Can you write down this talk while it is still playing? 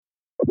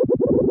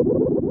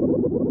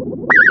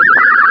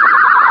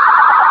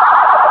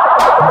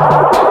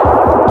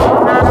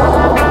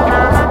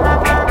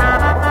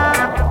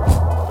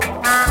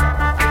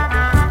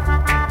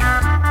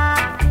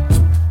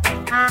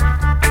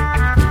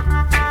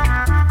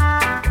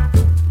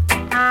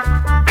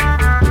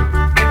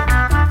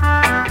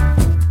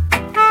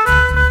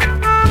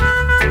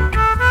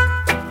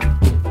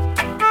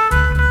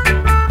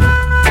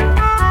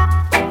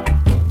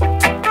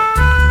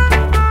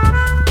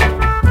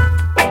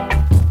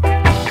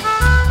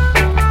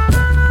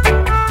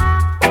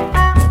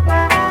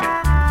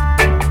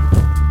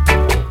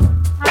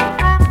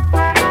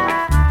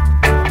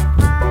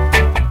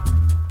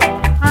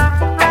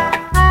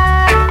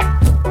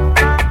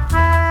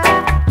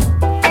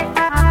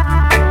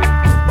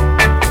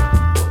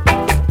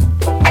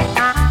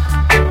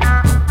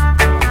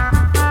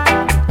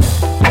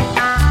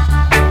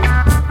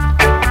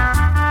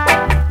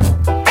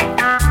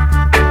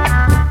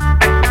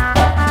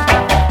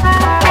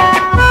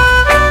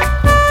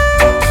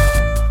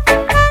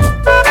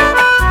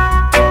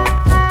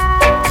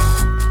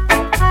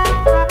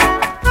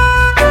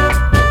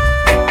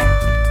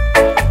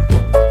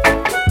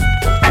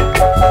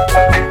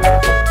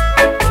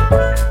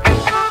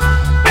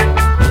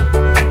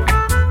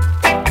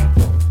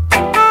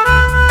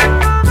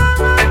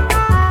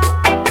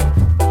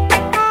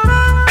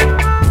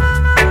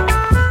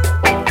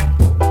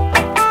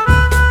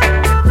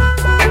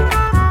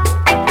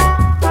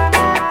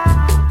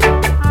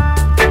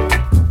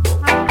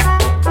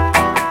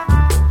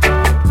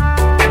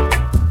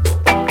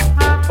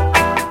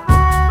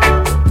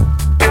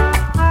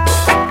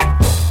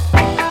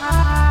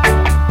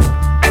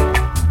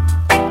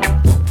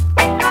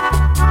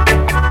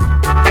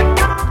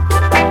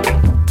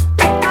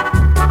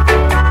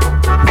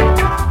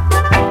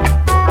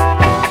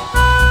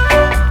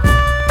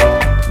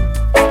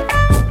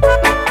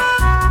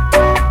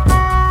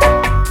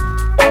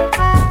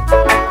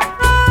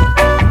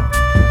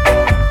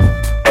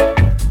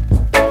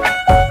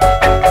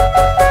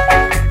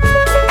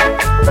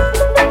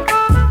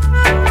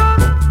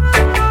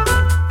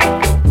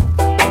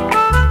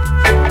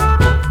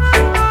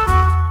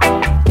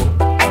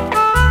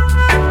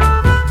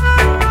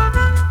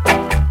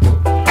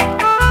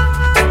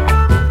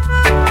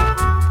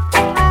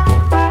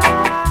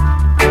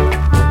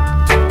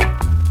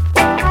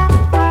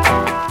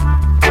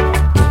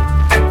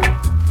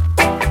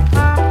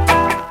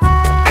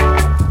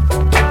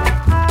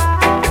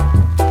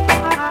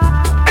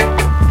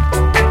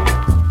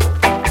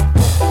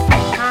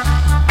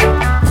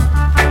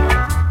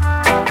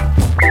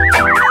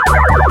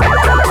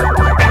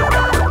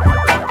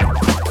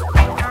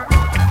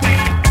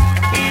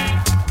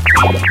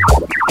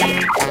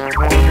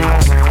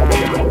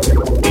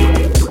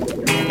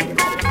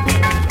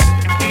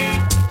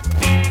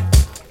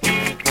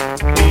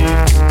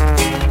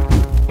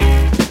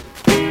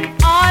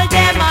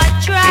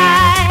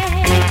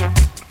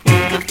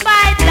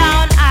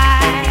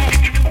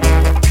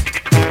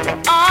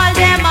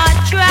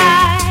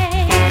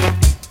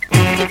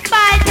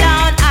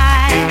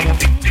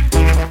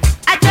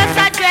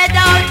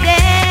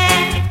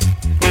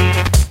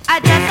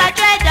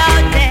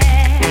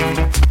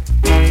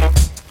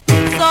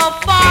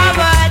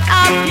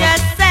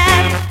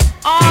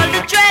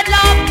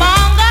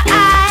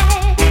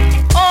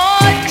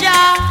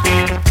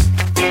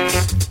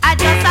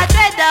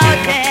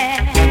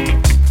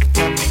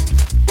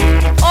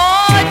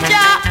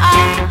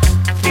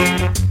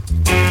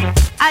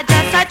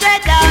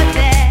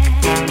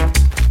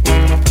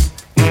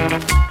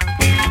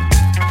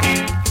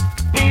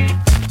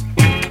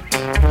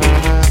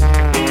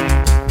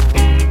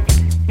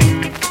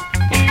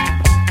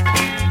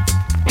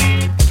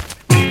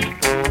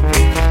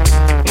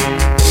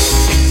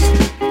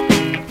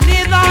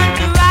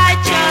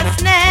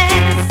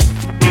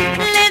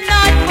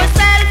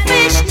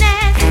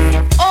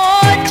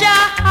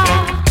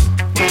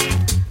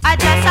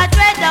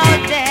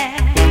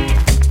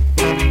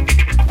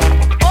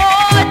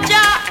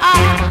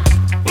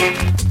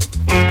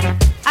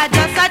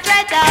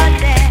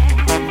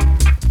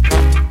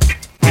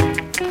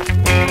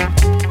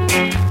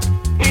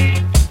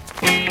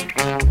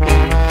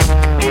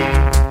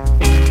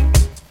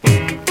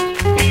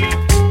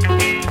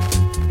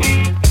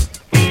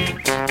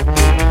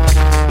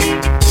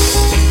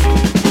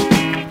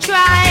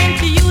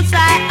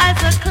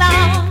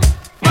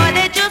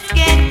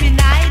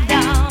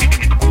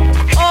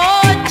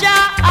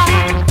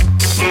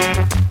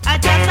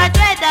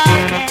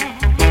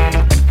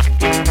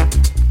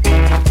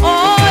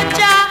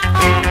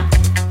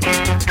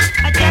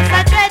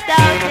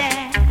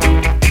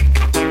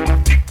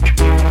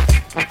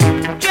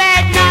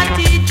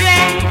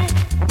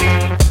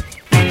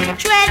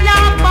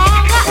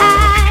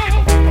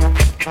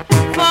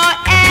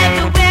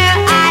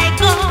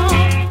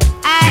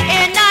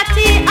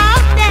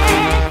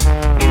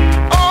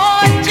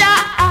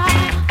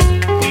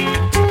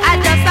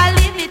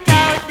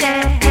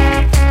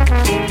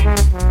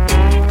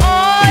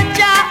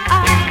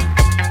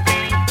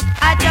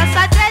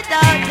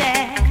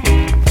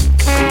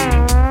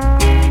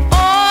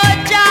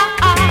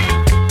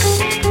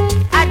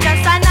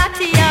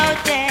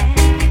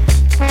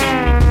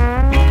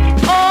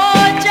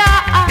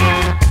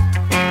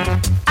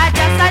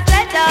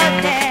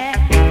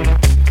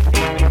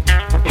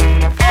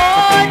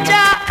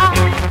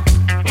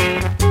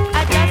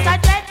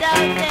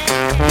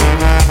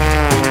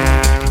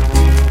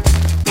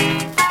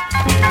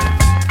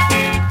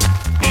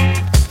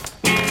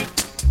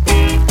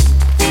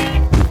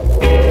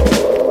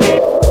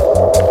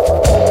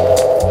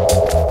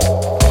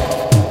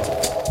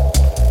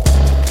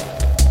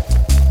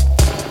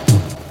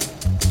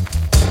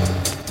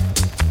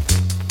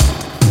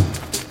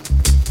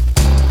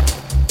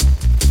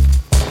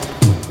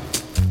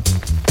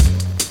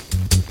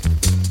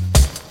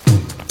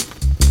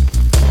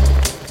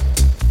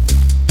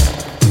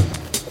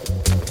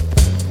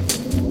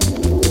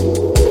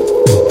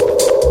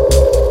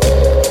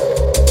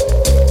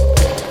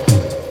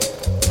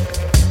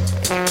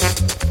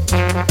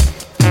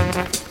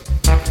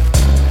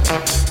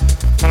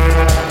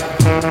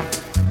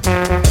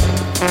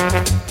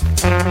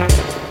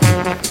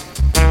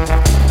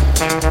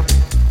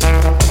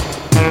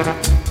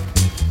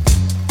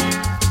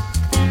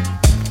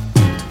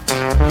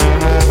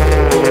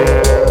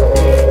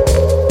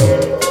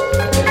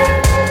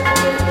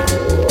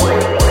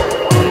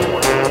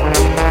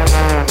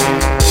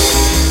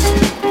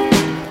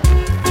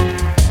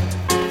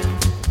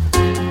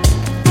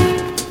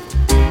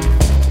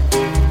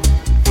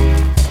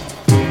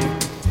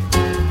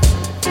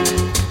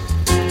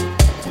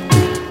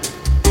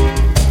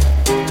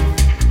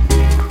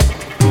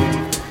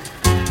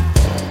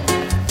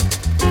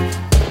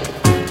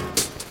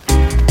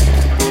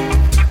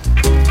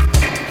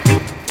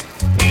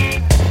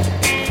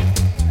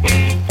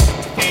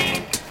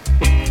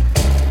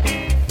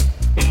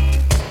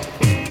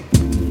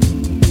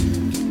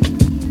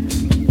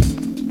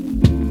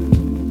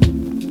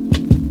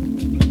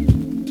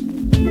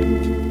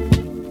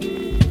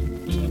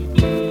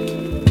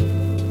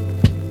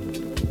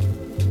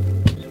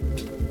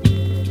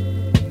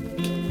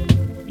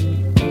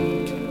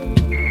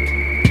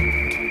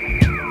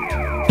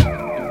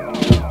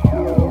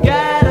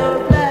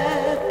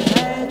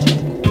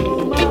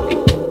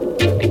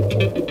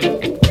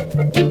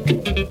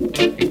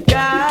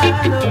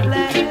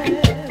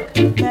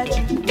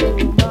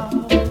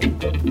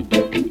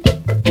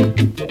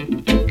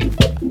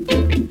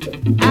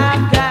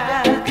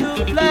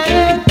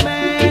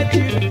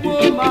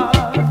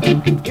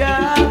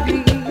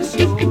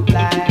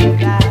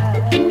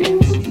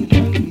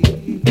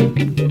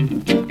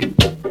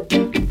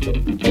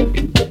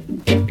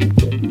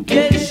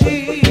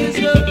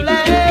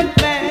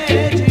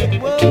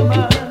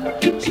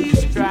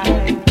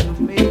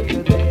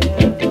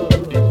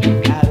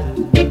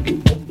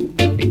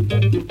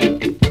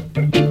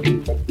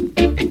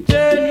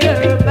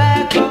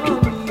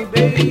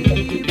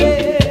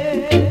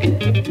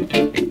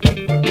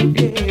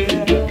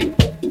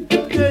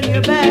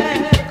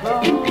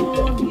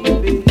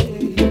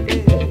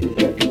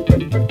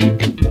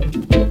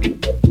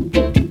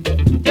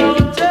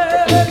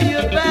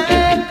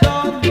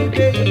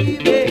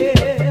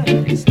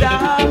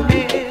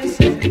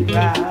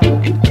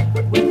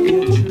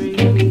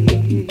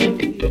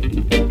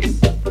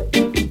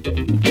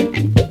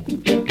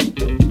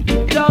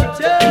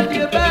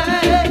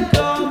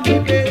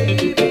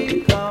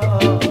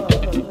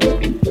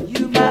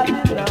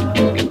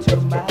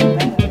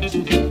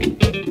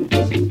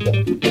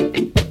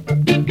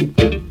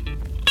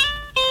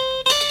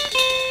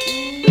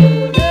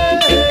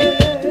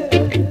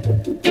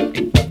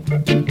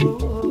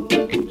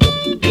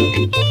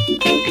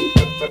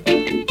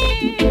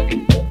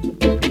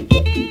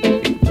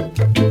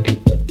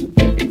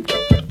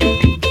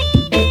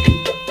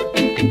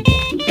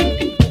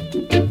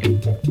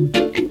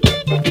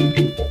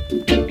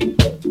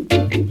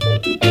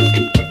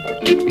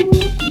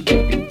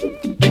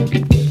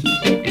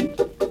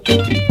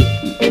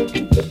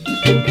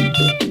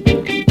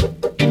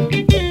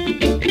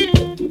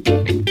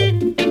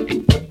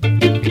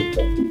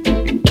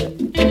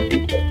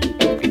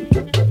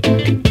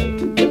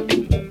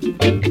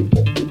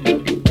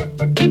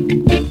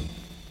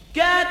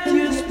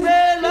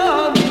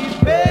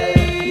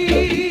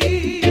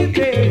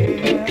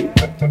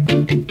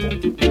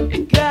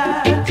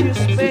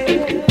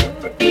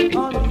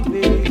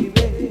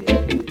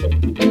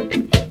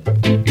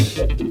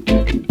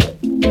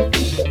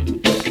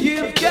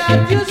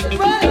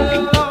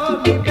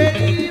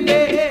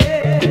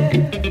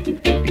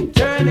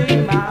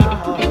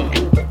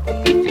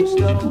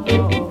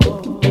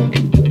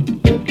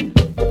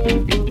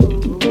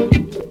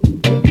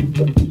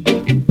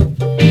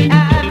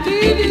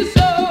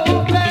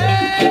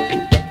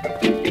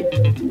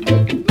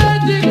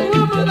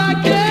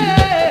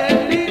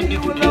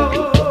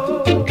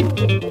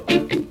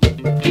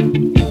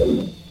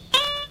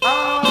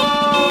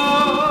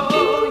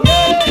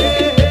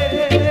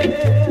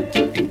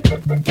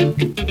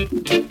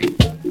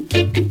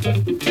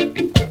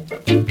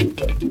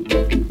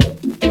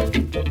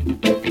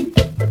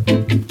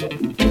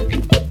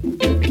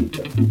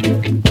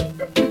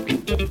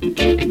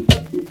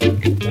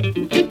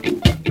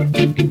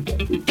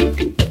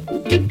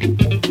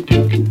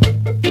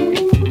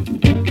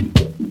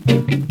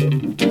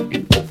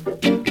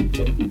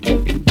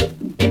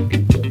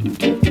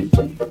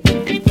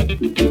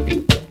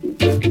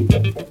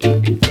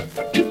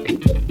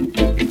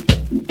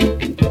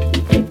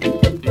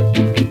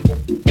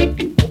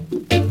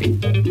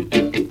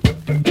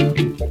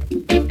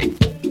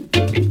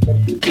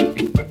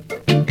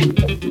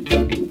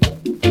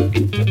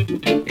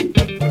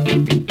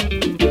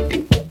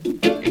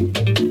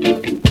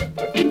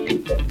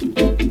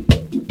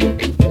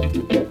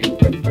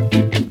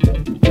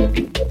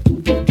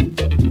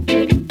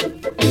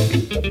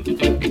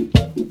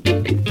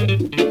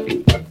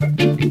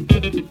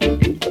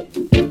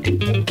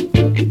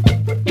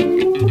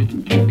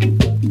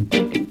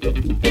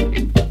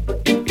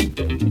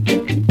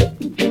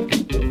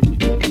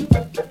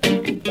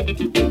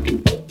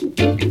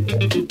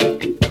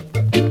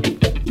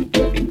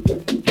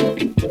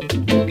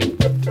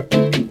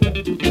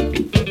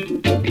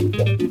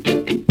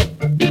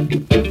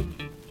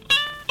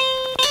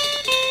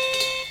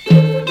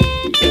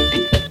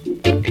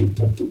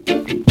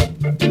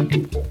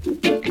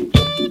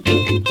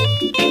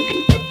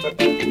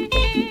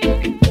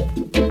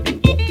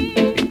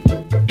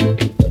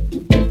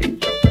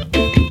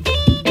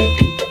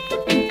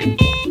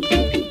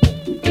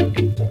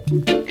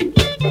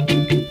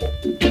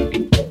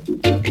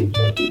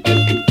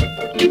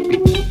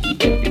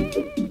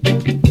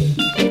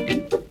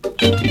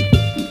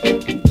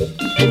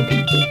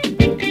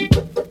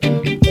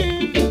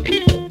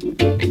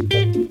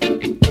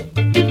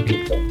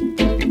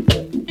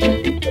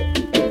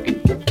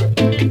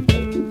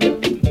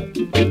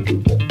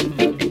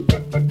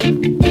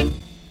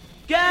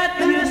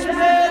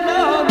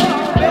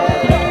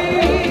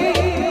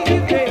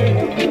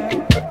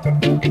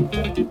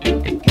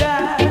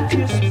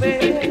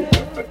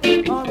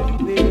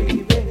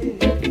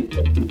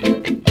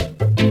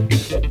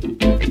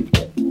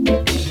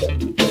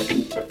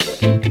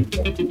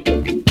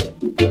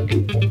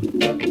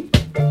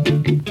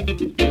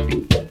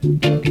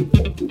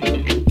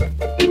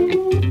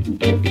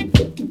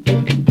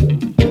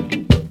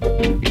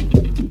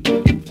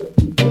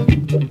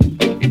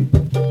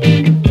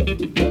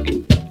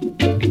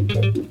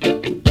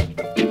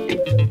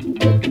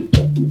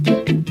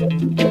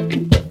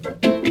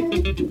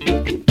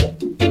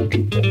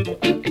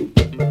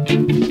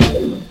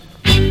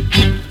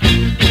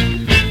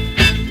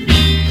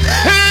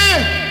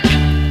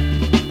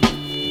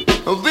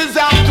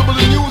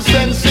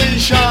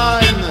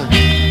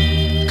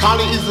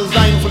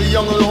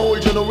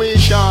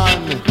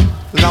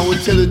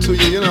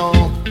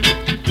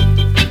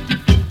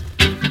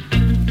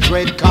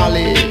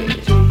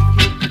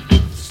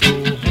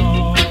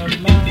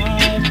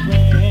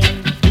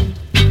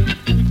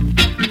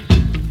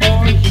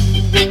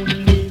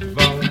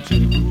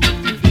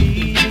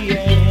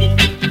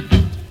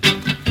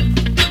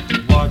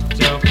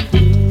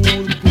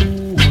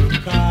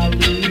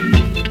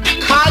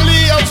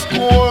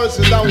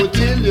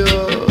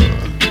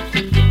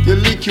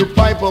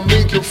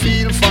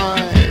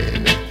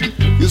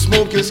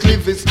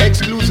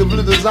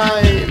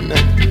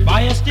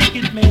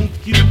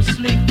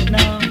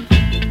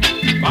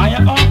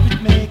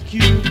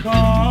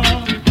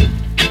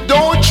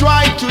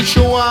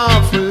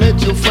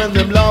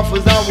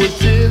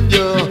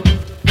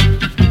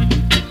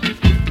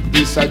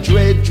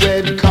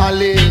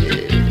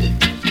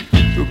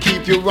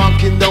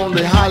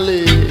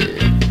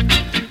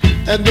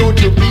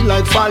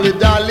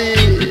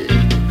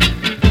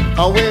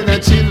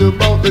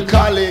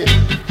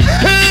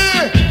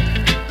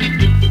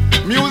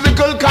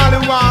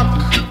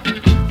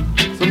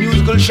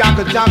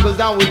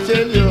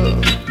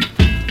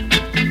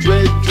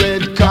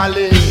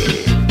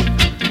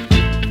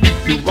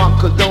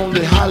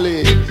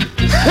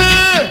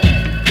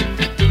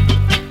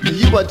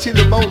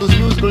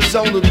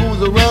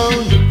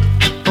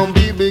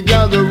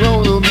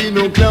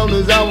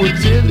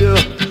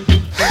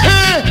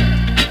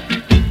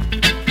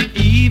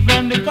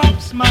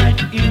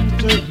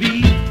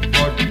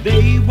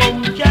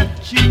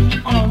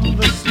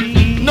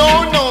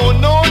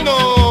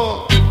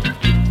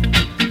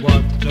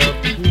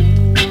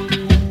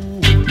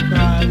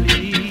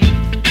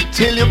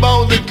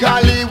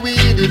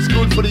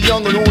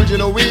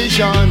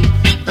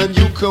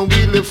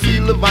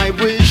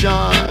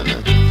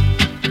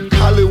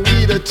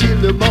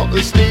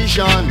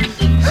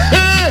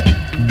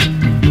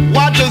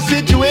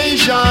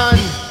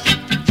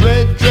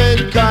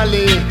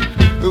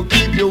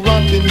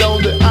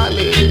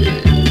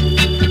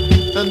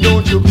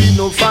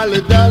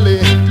follow Dolly.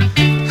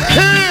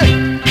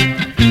 Hey!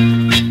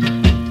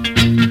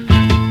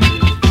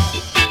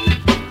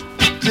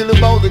 Till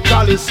about the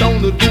collie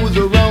sound that goes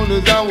around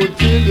as I would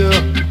tell you.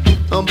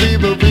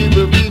 Baby,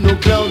 be no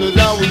clown as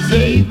I would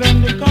say.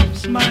 Even the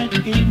cops might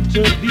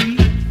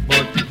intervene,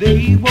 but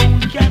they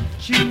won't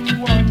catch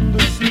you on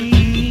the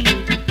scene.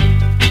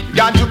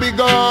 Got to be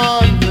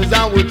gone, as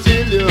I would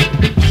tell you.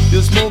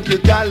 You smoke your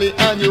Cali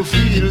and you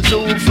feel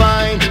so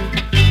fine.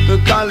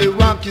 The Cali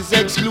rock is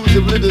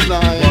exclusively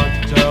designed.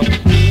 What a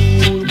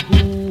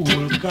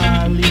cool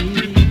Cali.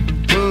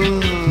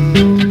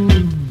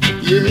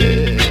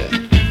 Yeah.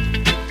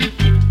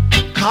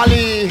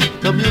 Cali,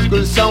 the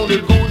musical sound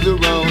that goes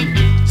around.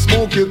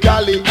 Smoke your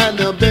Cali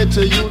and I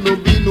better you no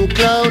be no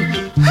clown.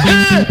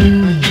 Hey!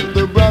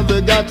 The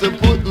brother got to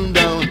put him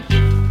down.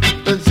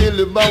 Until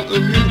about the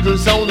musical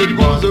sound that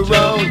goes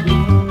around.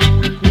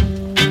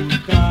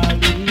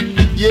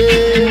 Yeah,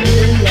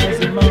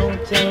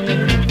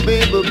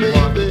 baby,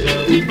 baby.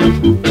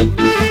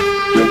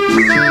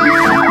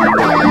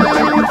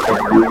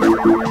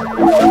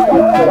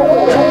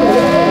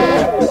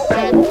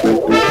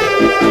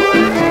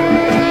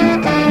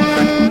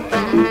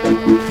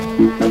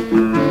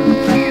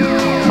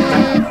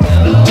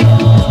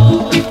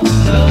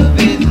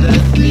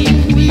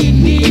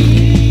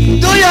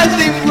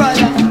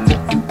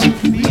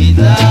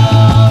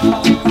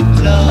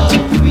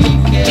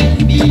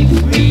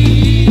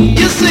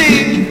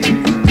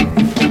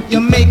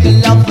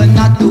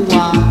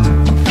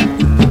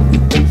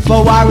 For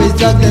war is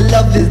done, the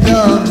love is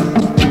done.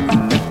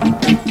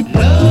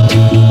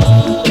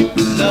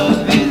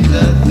 Love is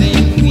the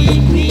thing we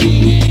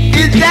need.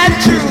 Is that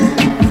true?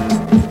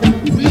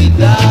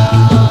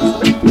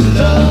 Without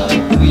love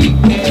we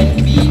can't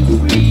be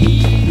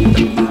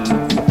free.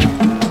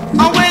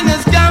 And when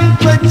it's come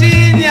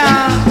Virginia,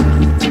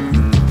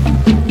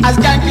 as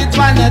can get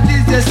one of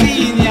these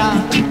senior.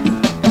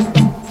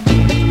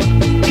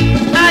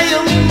 I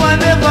am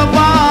whatever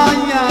one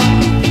ya.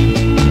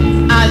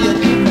 I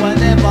am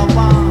whatever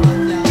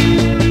one ya.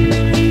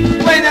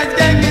 When I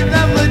take it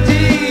to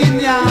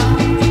Virginia,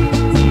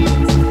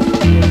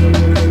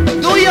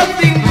 do your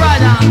thing,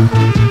 brother.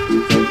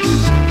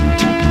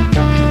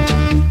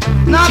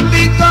 Not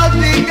because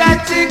we got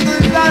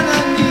chickens on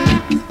me,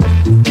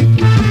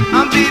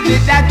 and baby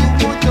that you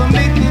want to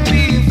make me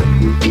beef.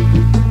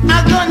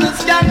 I'm gonna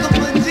skank a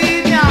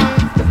Virginia.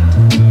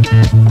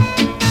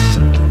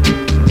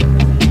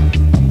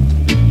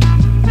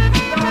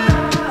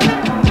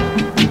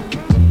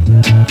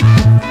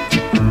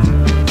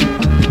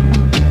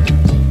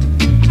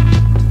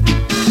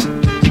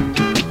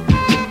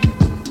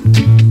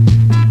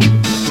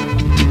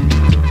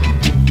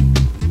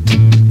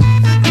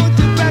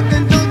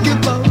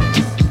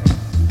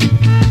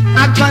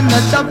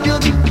 Gonna stop you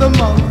the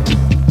most.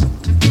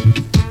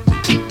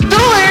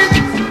 Do it.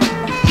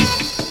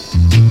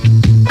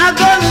 I'm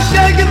gonna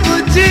take you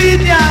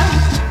Virginia.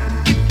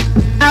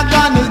 I'm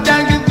gonna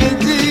take you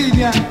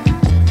Virginia.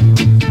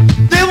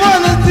 They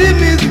wanna see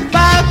me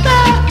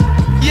sparkle.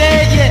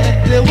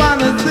 Yeah, they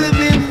wanna see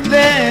me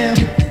flame.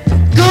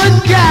 Good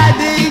God,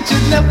 they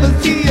should never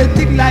see a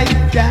thing like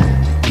that.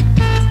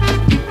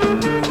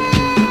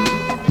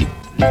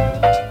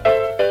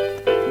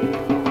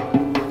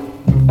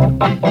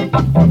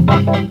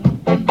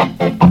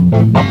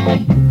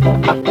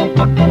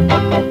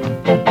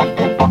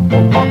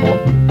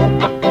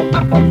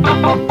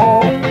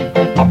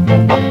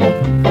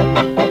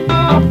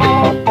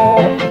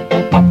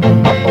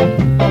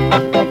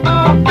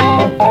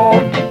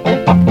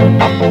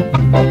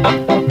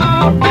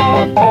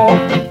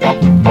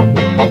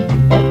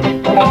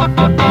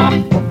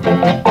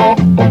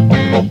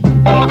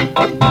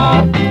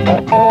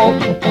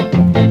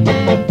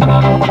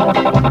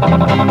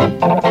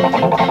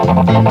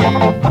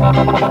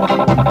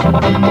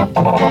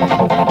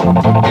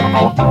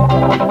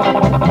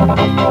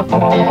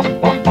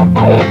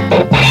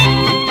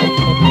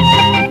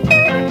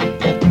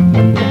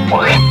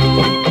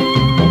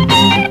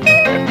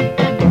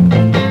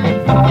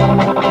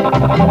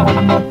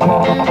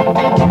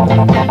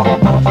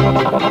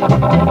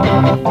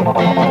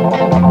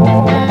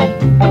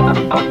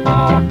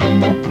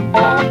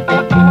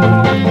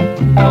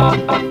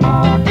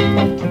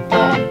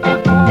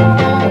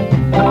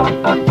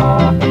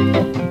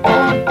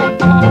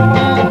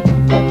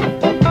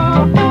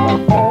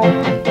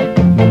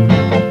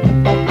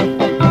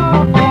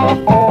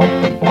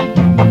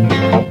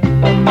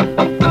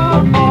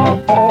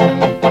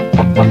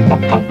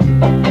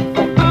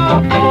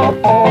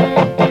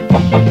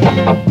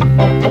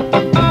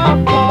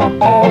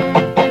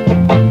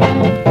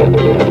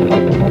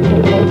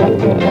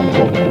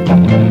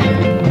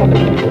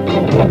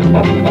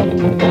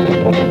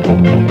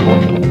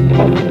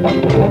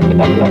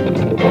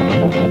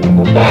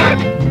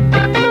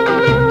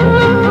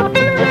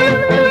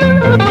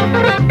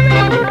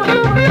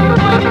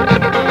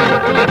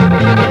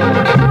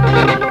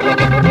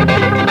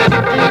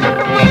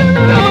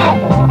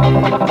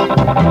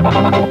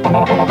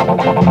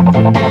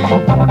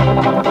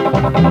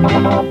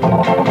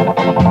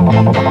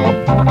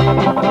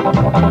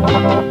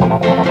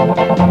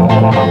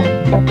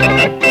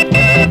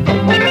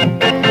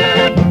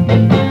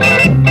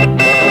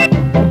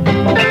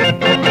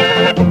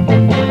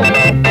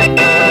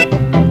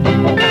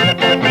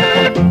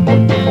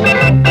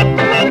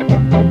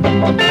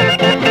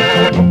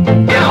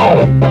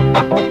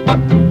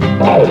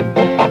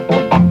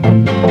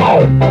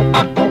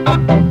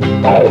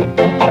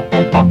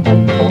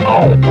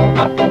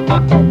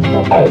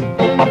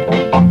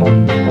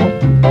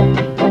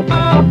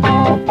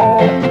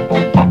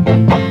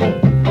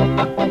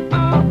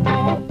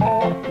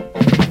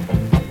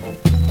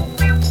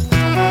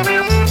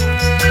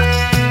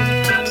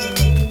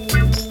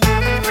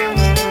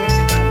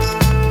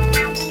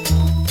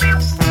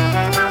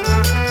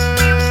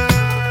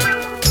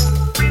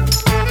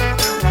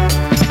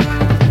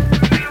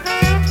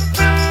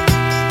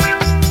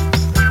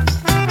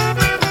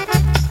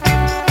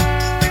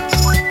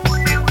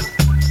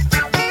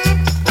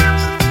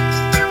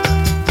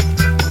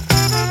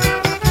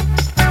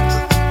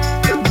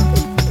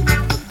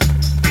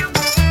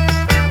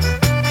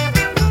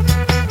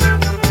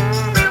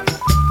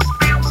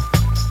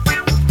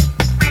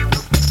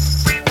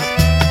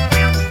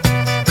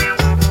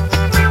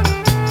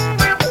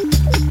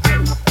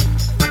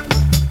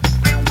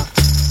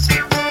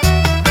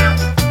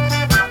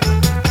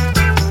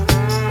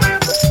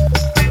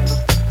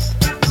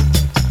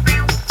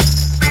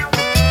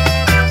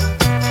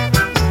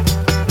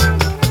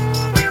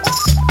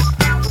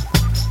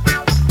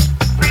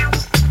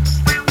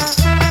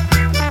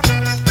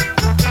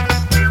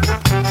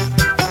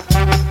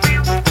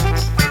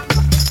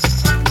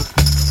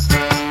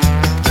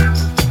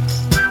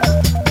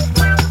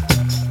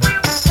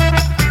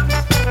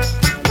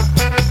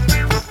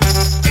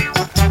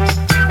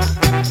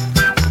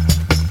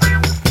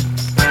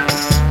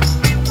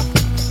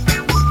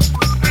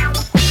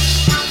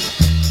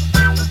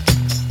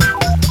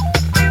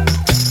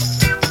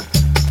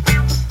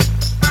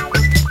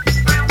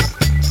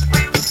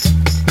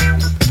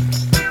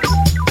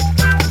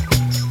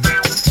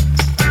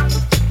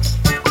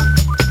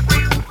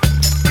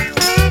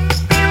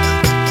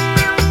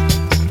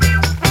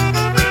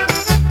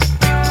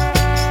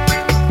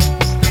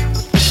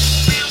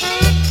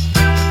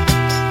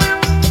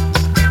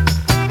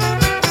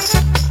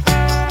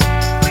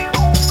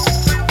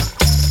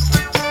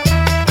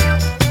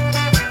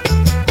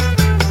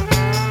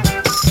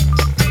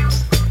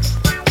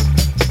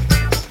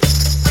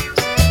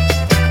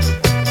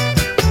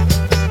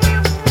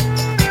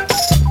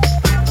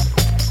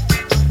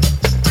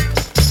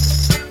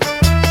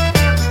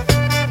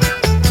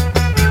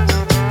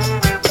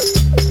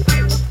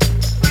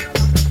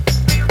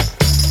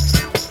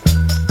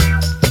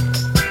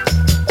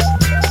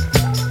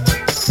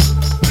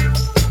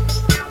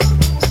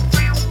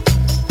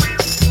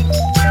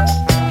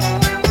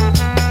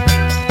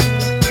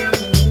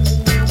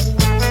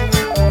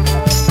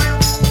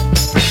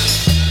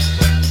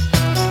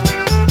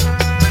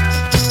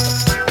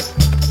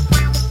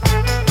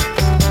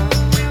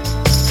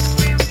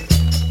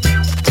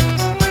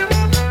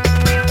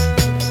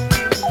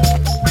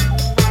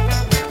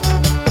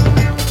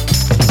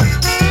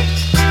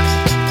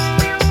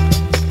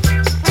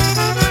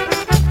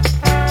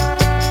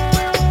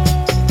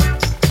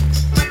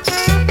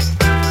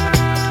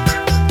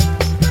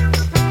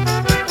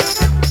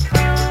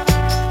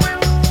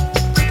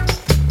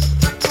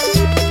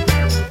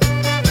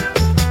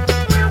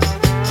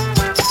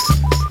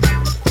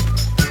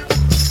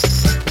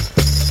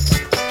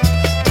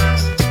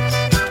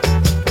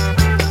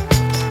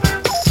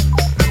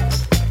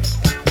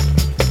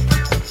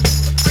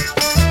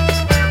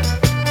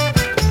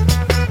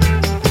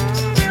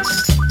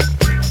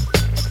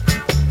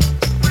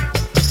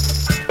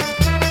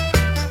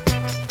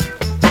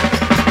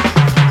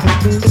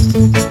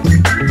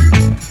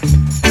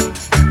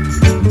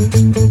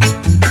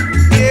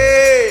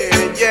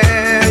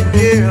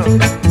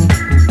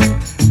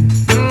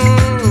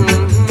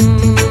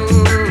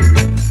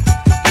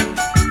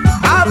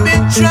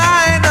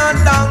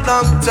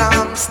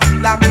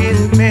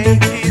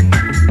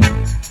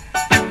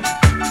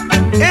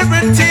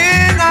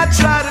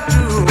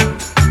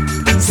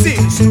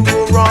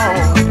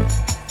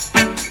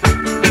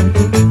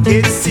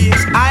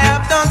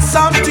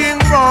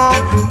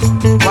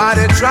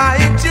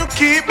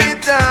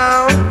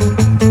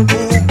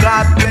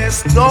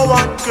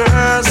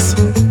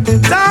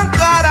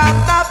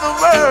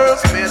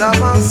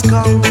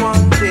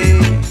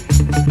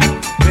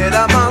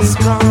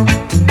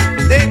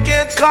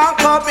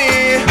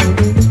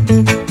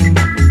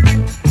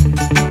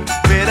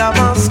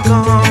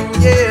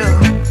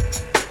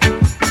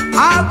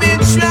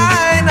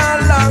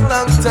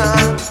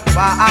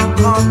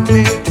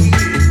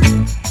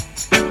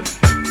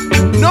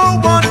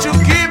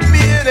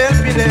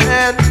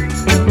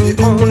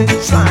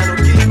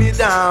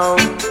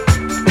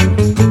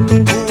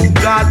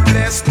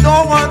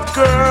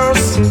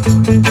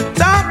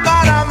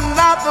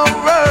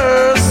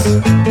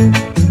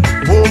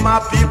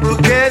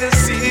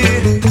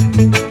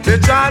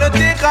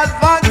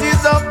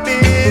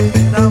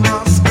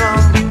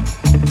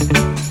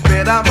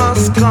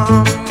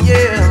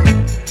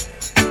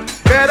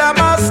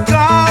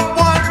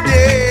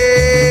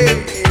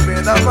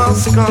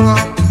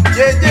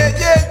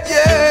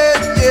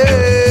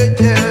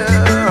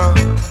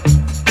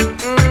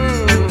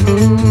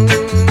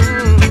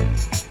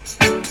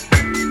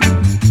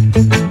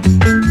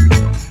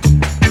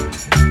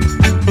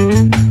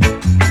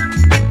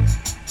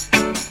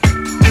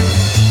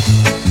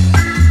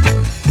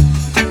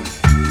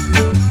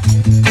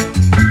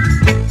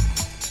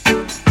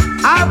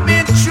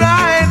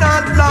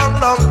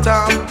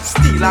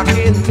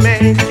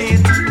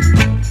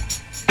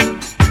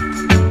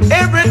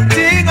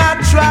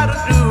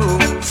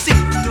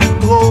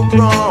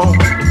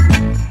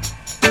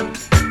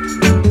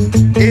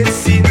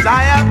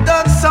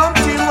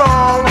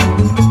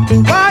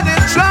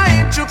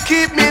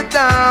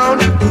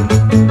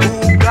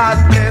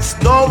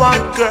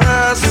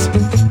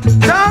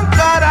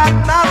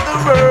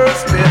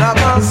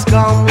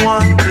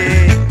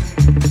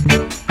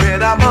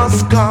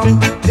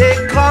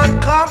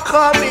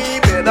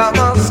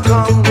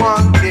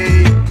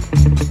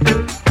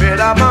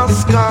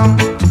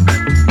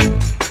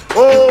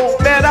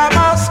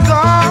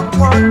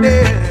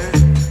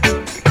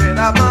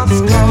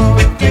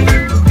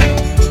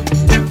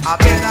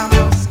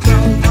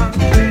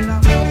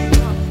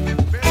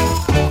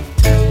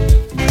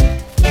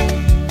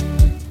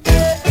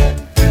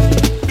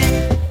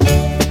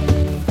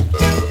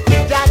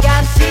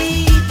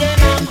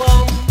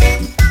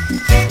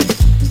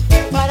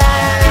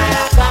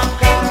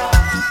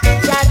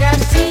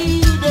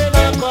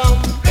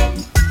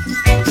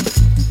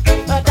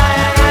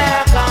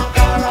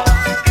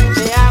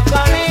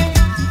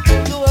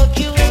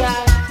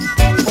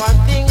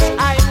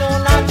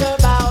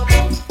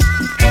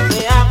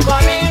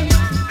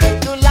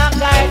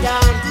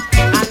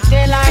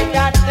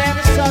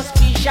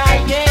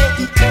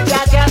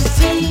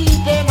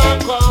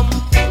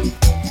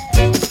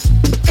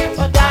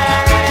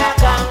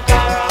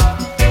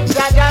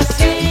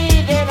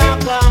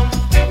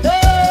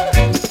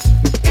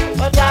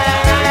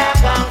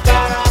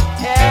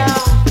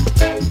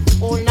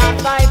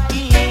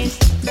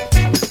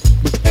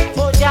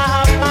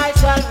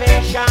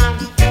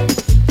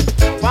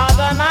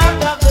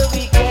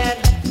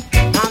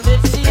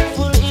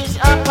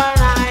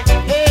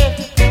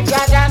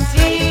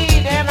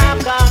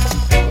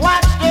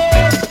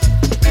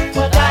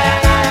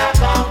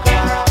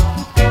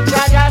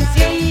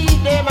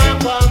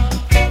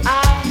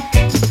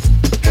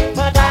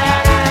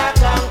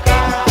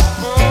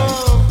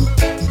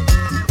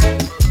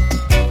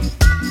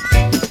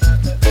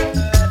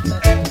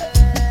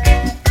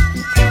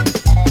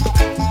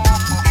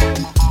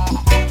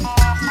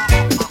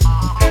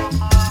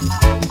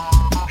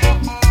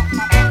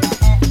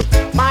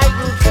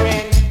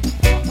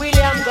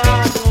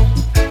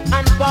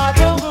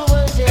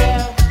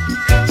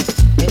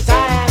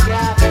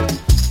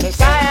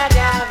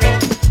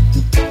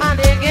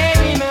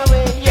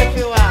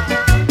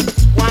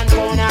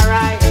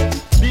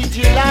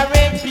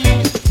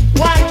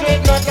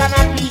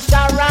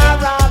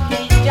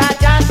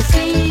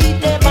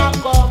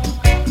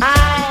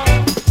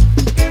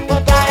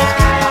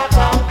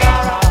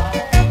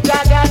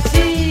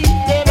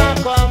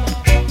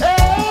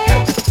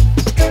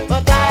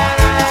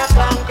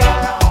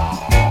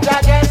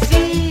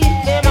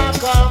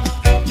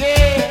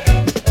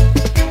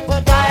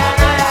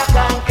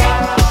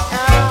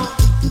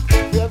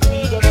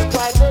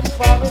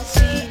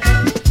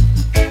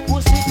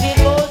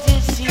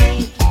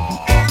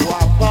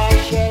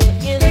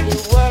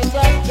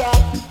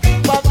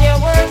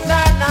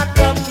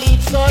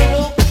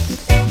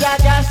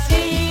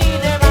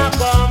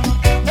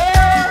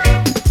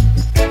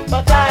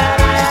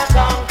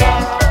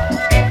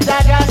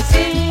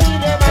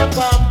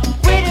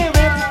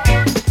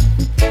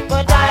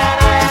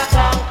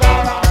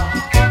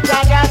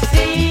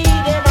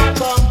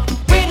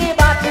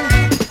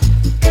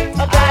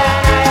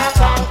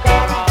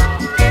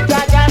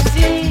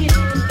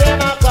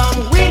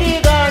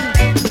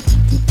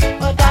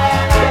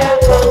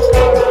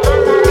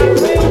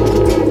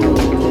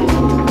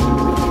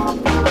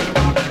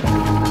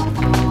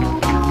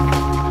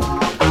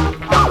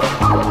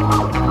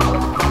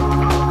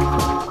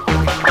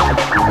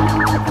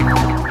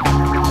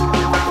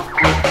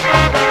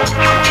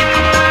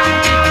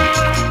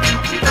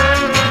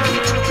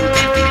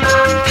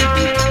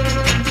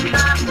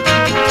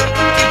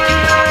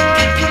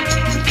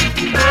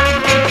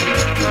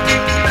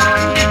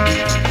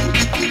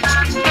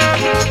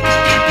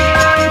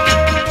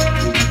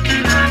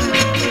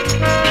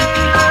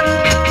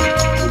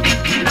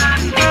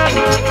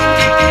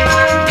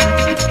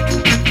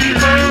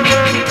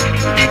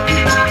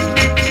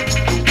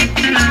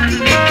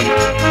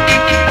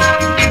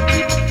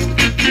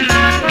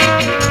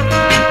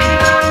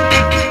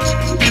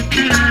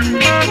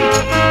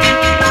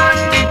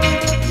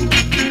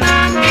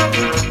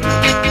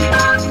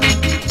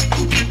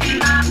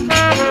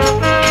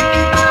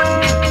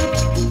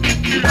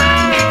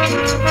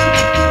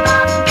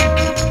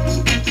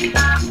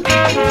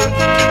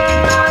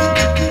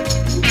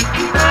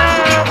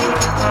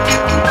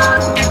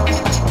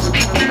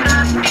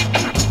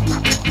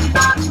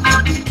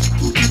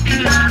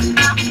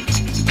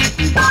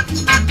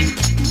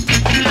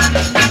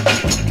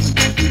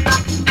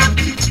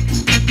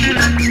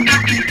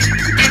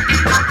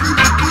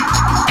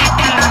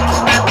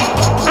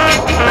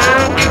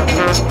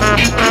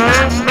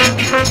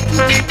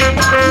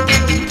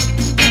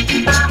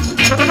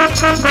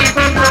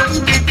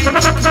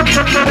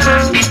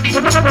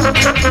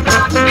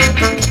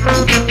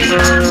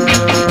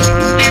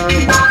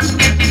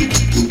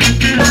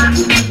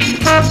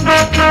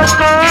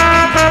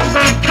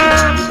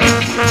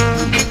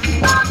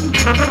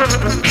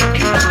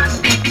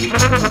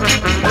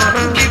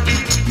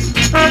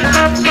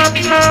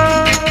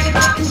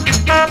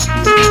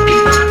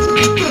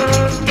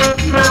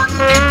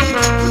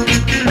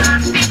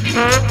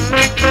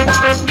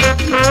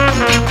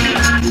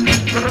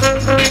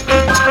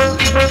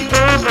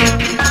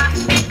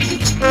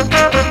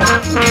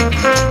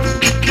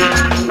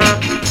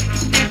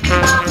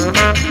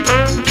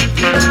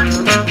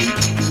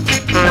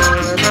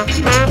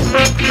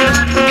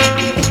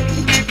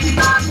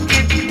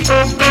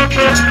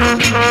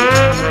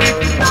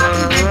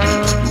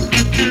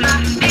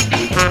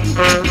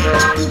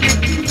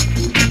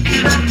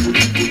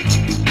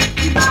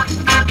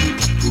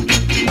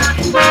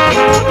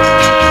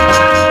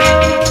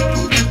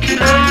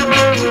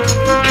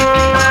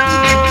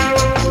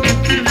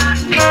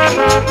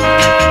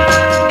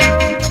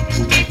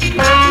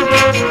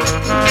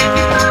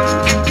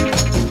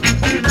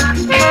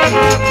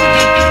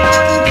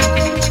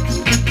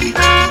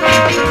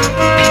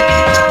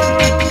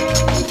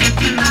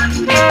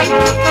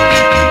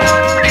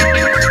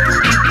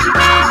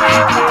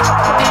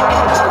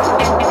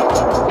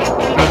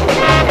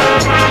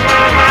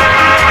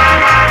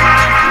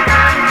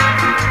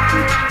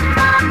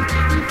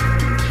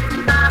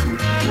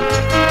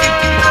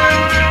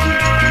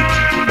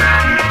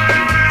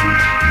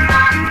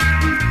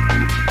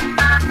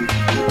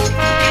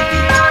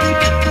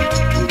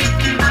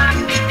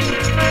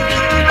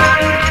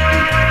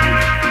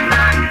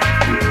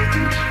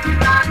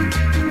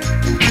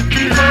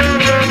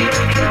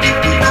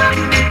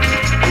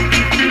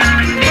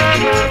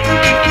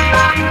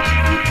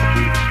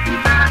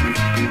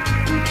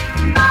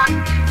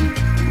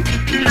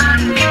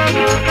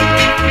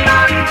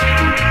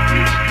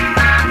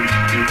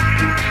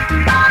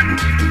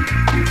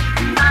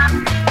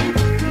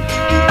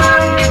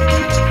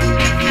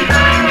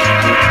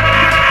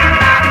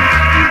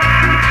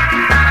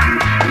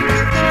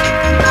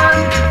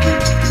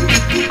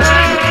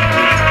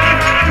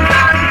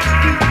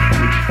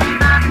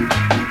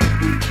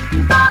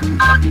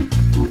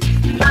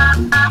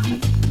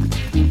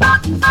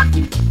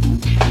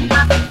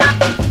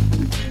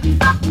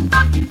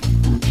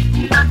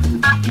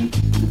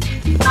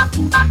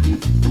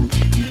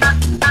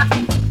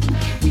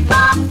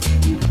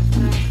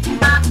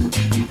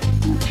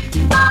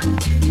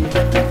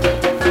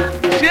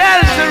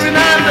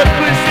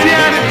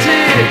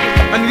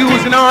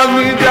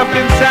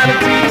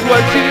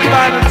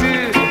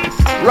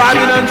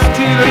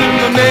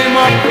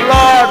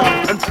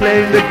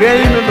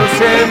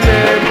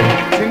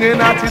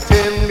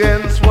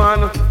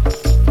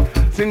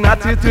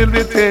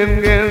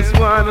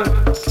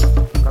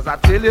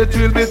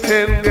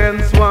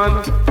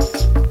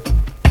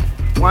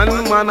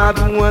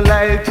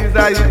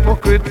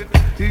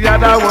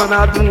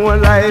 I don't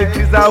like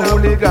is a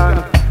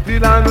hooligan.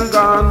 Villain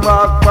gone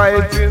back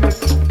fighting.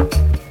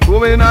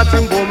 Booming at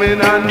him,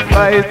 booming and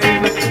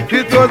fighting.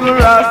 It wasn't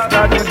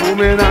Rasta, the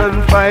booming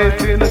and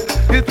fighting.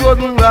 It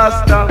wasn't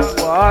Rasta,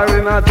 war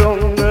in a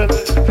jungle.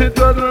 It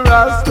wasn't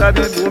Rasta,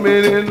 the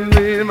booming in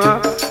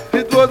Lima.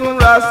 It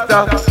wasn't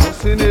Rasta,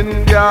 pussing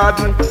in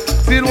garden.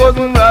 It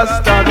wasn't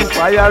Rasta, the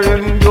fire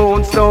in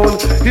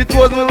Jonestown. It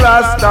wasn't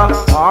Rasta,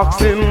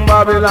 ox in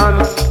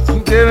Babylon.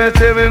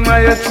 Tell me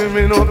why you're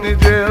trimming up the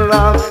jail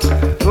log.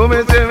 Tell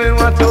me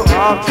what you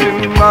ox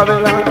in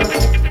Babylon.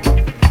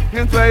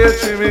 It's why you're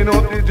trimming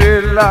up the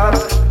jail log.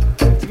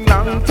 It's a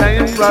long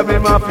time rob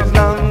him off his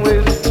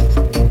language.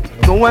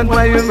 Don't want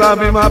why you rob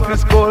him off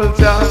his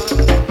culture.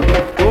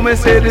 Don't me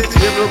say the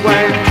table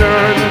going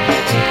turn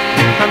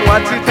and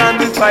watch it on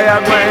the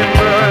fire going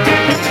burn.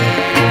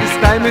 This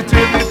time it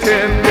will be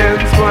 10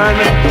 against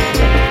 1.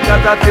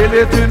 That I tell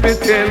you it will be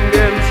 10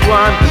 against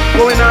 1.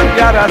 Going on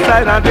the other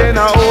side and then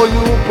oh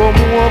you come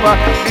over.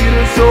 Feel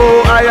so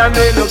high and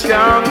then you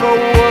can't go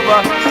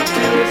over.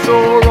 Feel so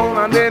wrong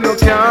and then you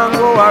can't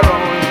go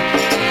around.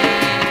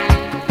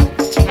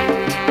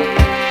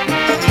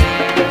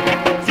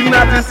 See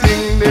not to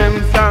sing them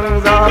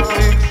songs of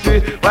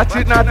victory. Watch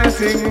it not to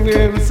sing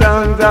them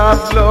songs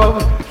of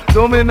love.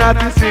 Don't me not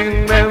to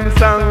sing them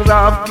songs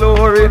of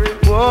glory.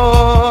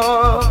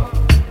 Whoa.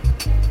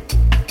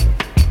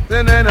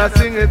 Then I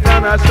sing it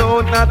and I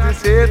shout not to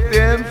set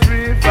them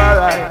free for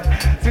right.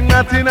 Sing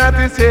not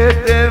to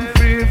set them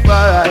free for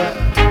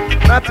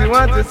right. Not to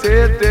want to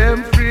set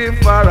them free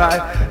for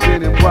right.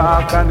 Then him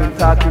walk and him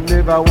talk, him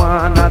never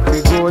want not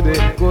to go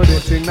there,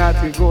 sing not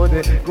to go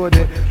there,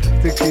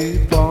 to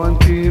keep on,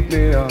 keep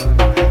me on.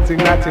 Sing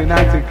not to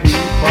keep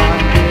on,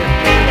 keep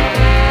me on.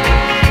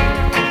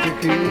 To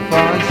keep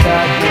on,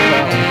 shut me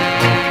on.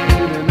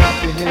 Not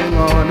to hang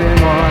on,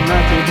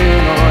 not to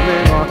hang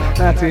on,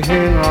 not to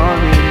hang on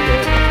in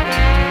there.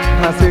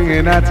 I'm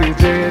singing not to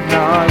dread,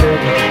 now let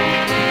go.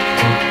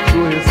 So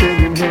you're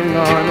singing hang on,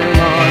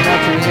 not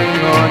to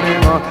hang on,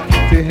 not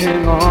to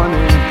hang on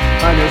in.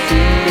 and you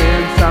sing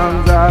them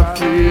songs of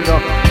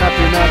freedom.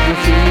 Nothing that you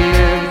sing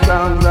them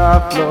songs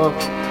of love.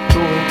 So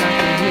we got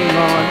to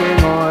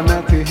hang on,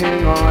 not to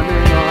hang on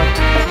in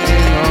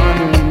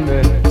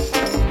there.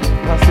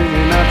 I'm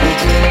singing not to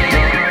hang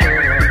on.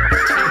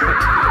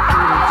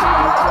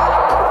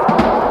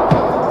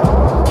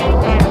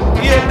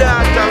 Yeah,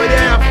 doctor, we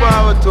there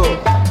forward to.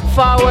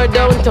 Forward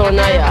downtown,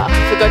 yeah.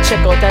 We go check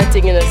out that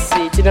thing in the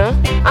street, you know.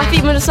 I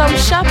think we do some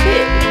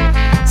shopping.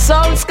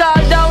 Sounds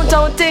called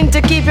downtown thing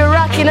to keep you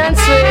rocking and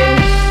swing.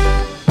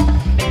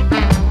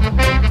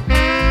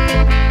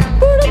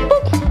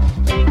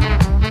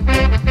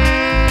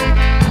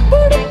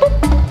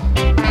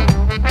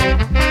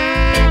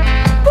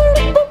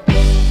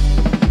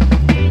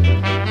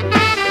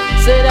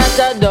 Say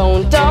that a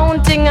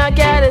downtown thing I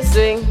gotta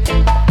swing.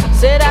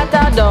 Say that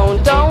a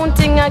downtown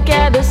thing I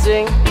gotta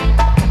swing.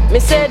 Me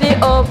say the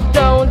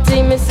uptown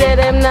thing, me say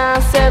them now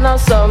say no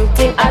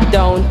something. A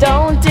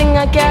downtown thing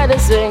I gotta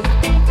swing.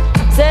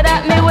 Say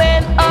that me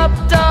went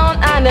uptown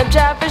and them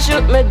try to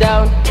shoot me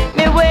down.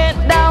 Me went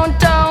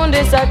downtown,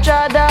 this I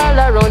tried all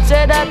around.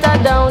 Say that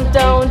a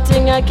downtown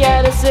thing I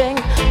gotta sing.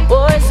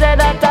 Boy, say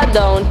that a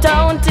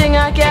downtown thing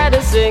I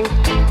gotta sing.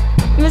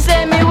 Me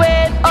say me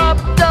went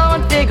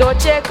uptown to go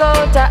check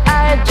out a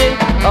hydrant.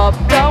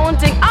 Uptown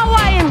thing, how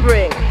I him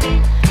bring?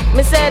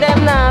 Me say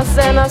them now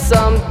send us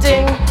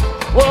something.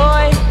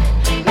 Boy,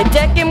 me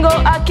take him go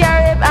a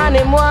Carib and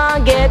him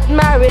want get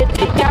married.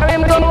 Me carry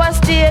him go a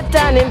state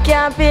and him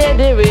can't pay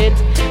the rate.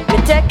 Me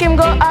take him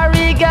go a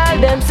Regal,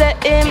 them say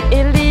him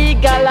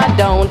illegal. A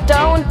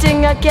downtown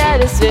thing I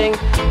can't sing.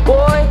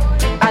 Boy,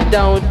 a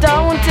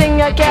downtown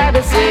thing I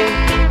can't sing.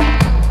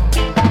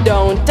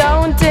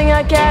 Downtown thing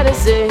I can't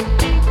sing.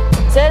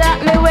 Say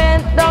that me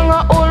went down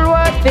a old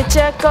world fi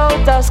check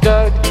out a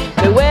skirt.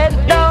 Me went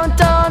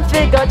downtown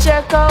fi go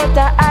check out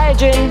a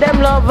hydrant. Them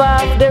love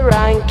off the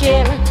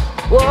ranking.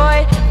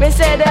 Boy, me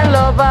say them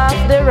love off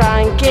the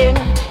ranking.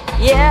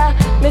 Yeah,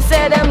 me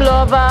say them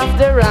love off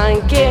the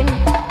ranking.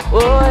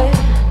 Boy,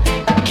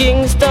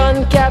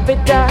 Kingston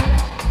capital.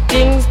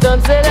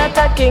 Kingston, say that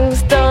a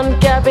Kingston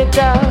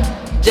capital.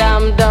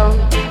 Jam down,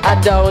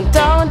 a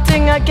downtown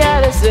thing I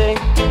gotta sing.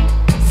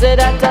 Say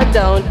that a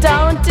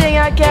downtown thing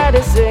I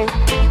gotta sing.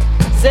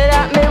 Say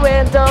that me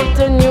went up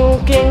to New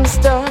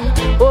Kingston.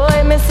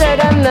 Boy, me say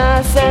them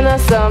now send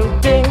us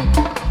something.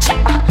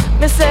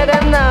 Me say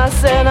them now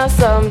send us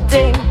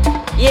something.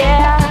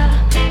 Yeah,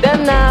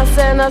 them now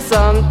send us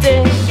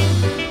something.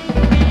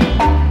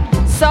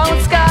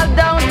 Sounds called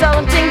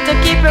downtown thing to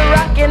keep you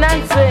rocking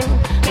and swing.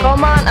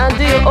 Come on and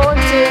do your own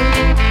thing.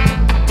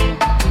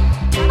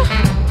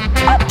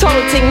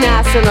 Uptown thing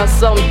now send us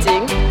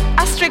something.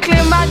 A strictly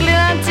Maglin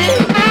and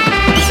thing.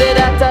 Say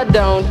that a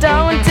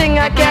downtown thing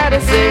I gotta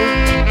sing.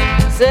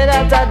 Say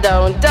that a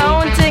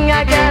downtown thing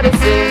I gotta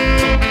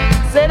sing.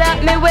 Say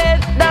that me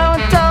went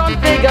downtown,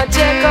 figure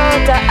check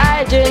out a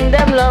hygiene.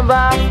 Them love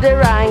off the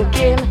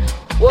ranking.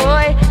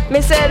 Boy,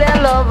 me say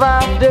them love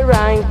off the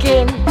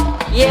ranking.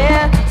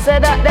 Yeah, say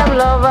that them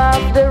love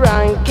off the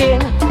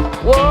ranking.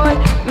 Boy,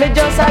 me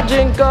just a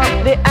drink up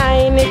the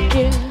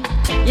Heineken.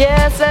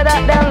 Yeah, say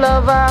that them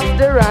love off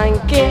the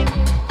ranking.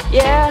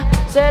 Yeah,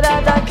 say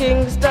that a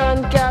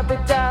Kingston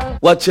capital.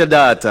 Watch your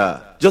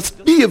daughter.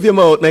 Just behave your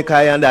mouth, make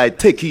I and I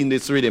take in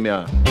this rhythm,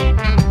 yeah.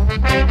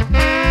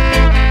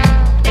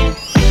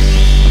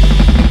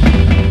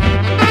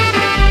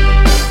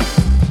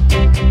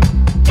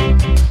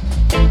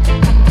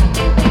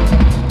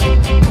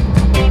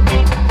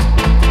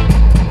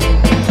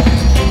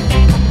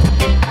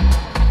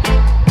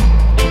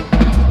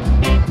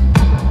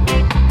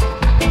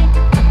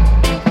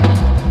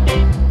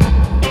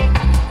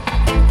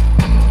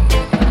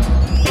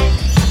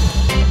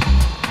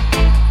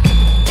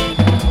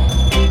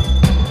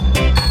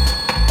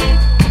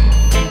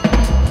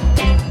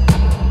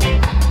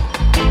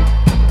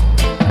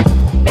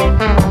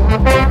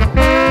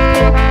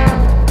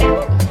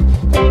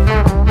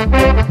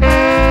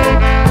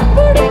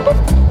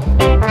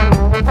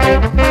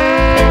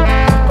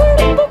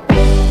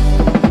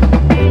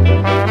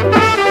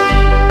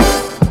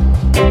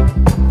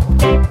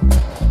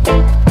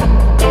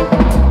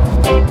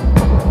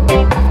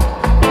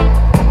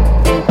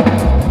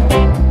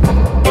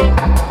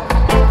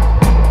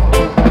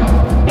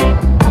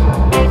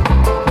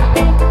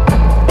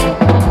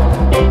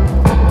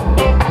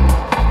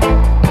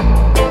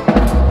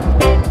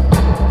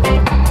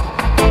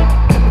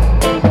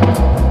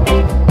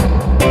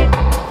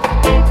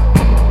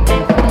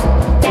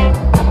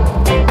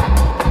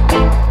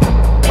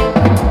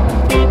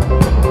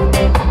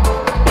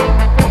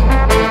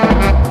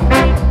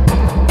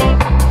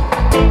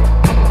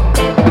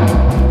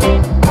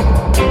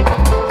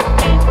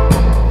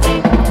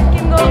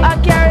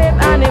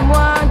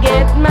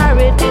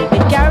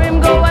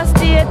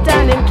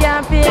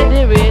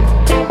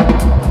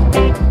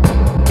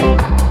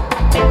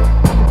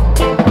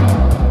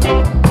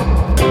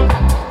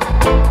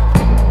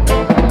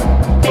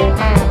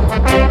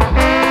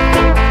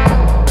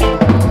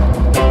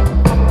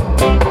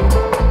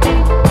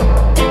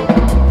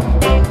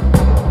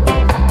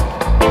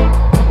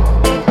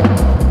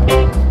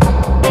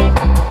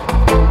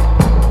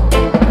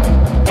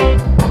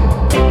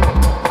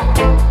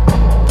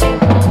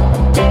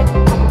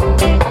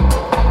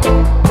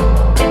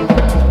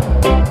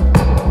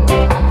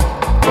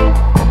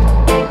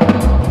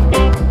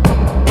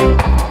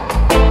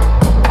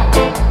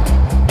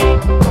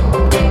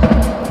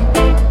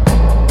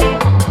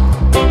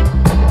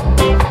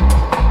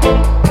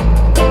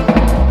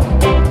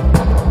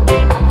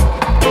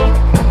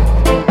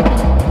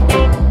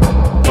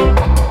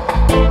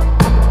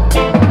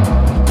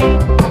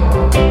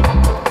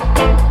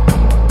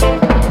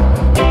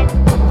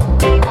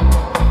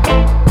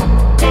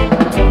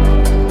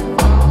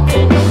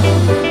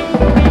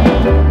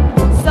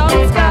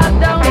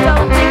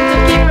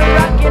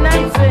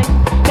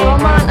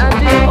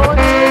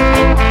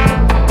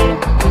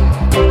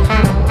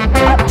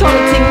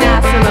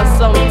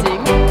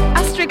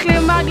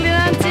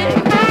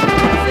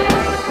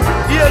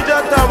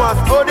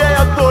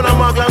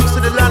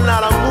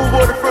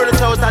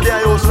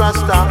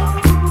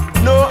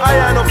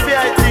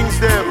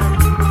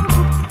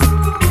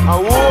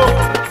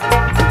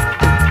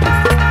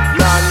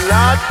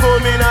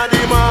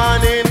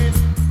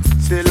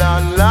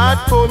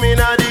 come in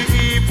at the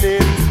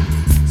evening.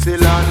 Say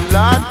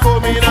landlord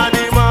come in at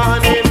the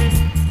morning.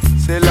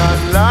 Say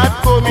landlord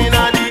come in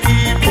at the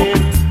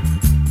evening.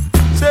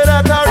 Say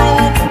that a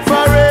room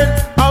for rent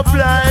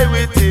apply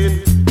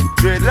within.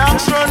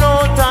 Dreadlocks run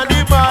out and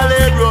the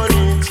ballet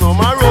running.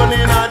 Some are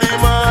running at the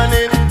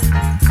morning.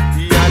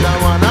 The other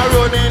one are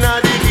running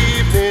at the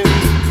evening.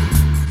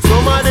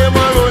 Some of them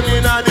are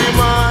running at the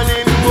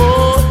morning.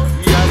 Oh,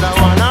 the other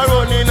one are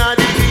running at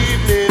the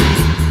evening.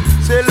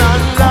 Say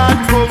landlord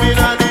come in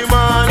at the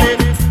morning.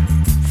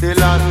 Say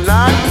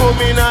landlord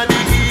come in at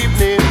the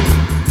evening.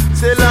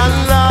 Say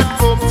landlord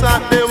come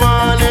Saturday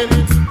morning.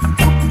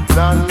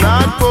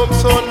 Landlord come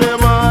Sunday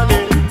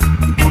morning.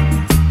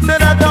 Say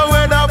that a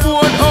weather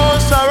boat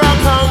house or a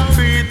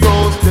concrete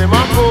house, them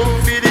a come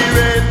for the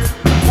rent.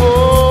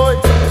 Boy,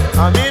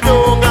 and me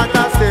don't got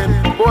a cent.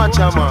 Watch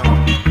a man.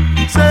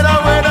 Say that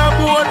weather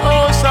boat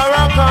house or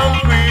a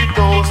concrete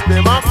house,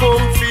 them a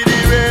come for the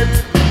rent.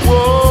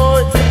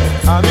 Boy,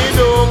 and me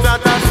don't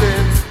got a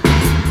cent.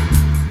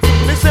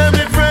 Me say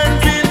me friend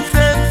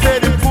Vincent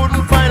said he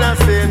couldn't find a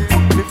cent.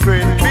 Me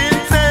friend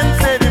Vincent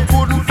said he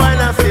couldn't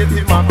find a cent.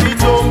 He might be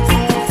jump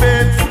through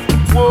fence.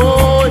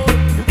 Boy,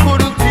 he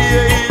couldn't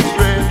pay his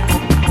rent.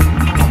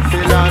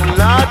 Say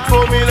landlord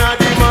come in at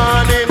the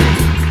morning.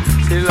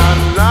 Say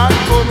landlord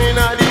come in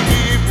at the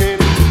evening.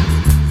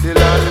 Say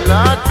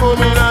landlord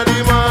come in at the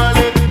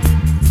morning.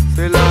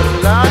 Say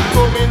landlord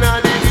come in at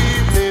the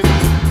evening.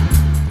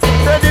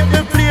 Said if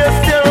me play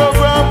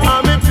stereogram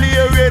and me play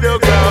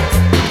radiogram,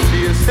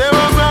 play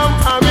stereogram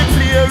and me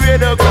play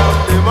radiogram,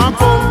 them a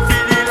come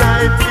for the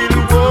light till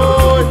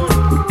boy.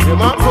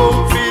 Them a come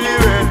for the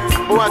rent.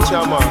 Watch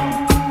a man.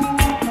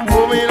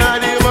 Come in at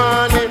the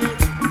morning.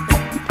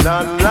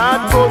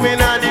 Landlord come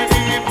in at the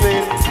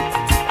evening.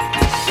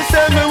 He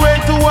said me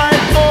went to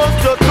White House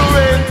just to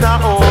rent a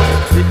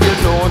house. If you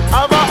don't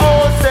have a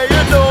house, say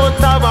you don't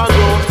have a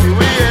ghost. You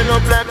will end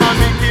up like a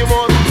Mickey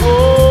Mouse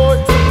boy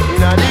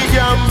in a the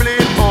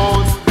gambling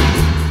house.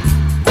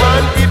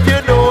 Man, if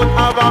you don't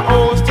have a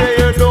house, say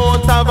you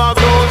don't have a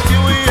ghost. You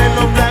will end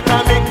up like a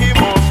Mickey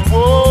Mouse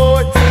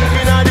boy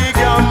in a the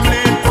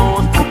gambling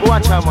house.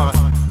 Watch a man.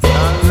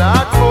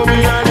 Landlord come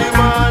in at the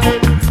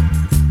morning.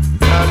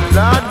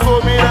 Landlord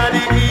come in at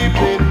the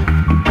evening.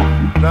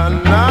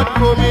 Landlord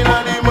come in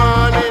at the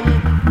morning.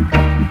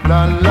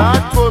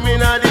 Landlord come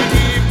in at the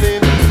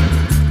evening.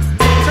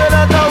 Say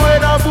that a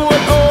weather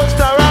boat house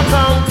or a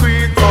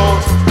concrete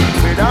house.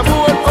 Weather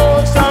boat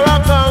house or a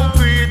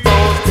concrete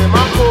house. Them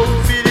a come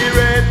for the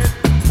rent.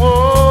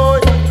 Boy,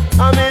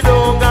 and me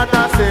don't got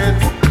a cent.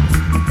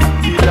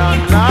 The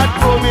landlord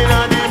come in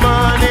at the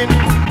morning.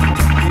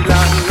 The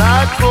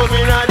landlord come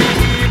in at the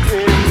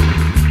evening.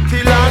 The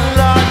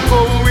landlord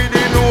come with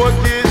the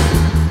notice.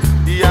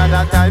 The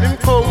other time him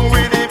come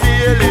with the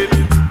bailiff.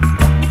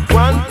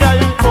 One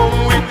time come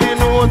with the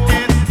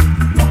notice.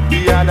 The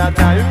other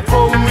time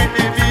come with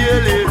the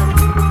bailiff.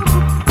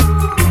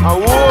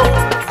 Whoa.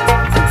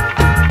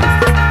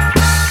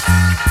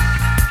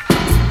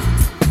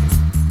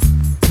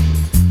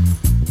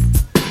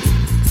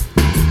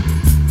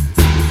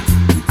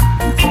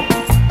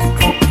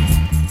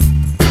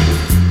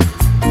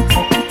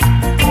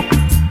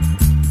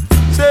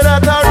 Say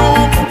that a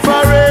room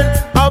for rent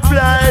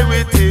apply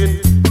within.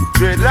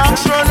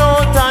 Dreadlocks run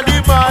out and the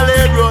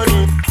ballet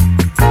running.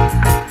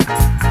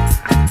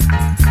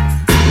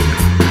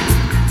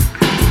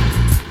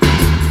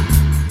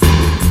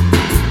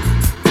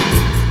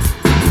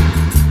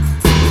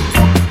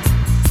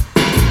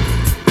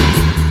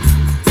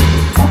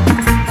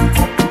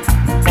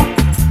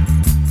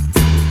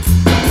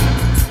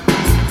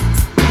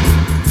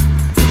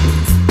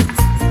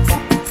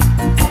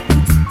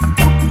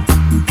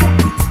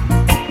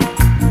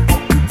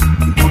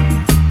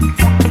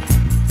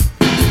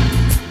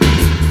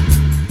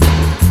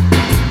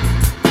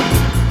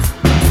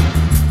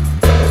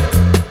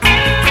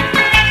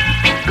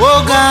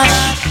 Oh gosh,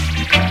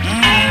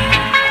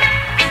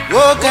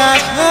 oh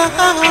gosh,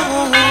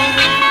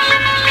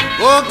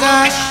 oh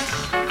gosh,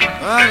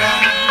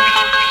 alright.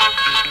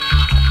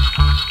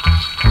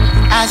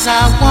 As I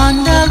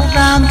wander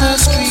round the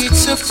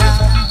streets of town,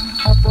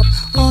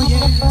 oh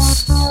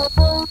yes,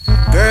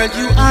 girl,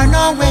 you are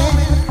nowhere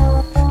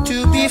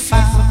to be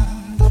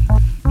found.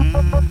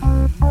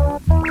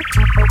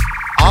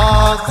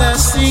 All the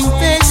things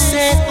they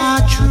say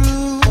are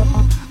true,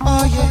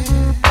 oh yes.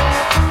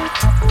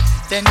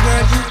 Then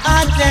girl, you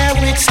are there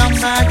with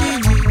somebody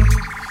new.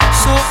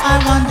 So I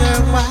wonder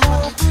why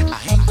I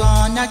ain't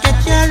gonna get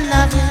your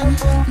loving,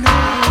 no,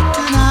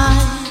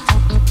 tonight.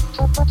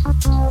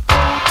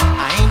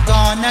 I ain't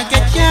gonna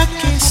get your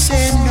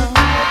kissing, no,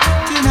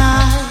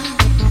 tonight.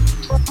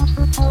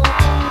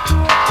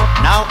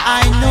 Now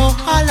I know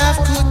how love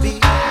could be.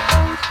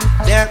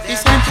 There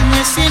is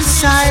emptiness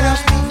inside of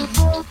me.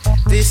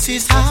 This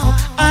is how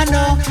I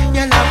know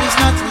your love is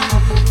not real.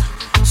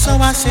 So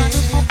I say,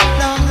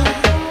 Lord,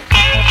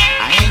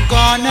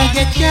 gonna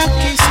get your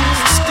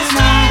kisses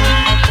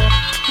tonight.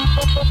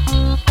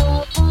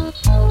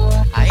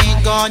 I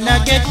ain't gonna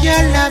get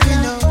your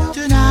loving, no,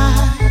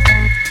 tonight.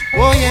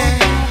 Oh yes.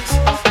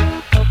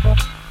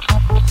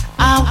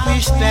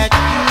 wish that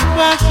you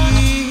were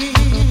here.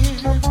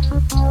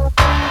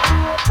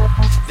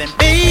 Then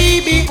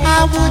baby,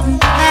 I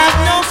wouldn't have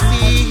no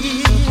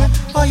fear.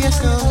 Oh yes,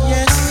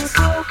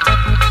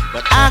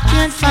 but I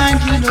can't find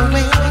you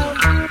nowhere.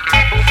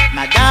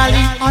 My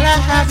darling, all I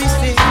have is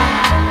fear,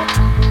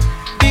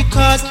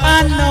 because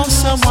I know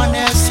someone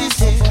else is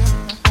there.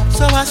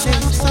 So I say,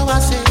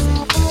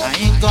 I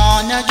ain't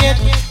gonna get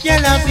your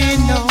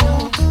loving no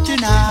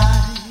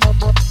tonight.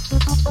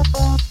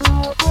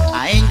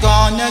 I ain't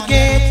gonna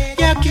get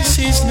your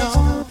kisses no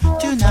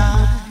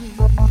tonight.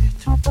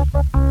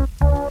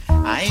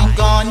 I ain't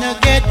gonna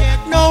get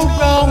no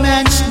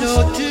romance no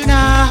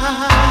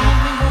tonight.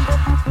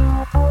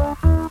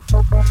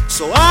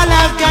 So all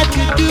I've got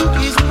to do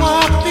is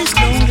walk this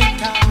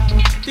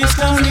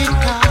lonely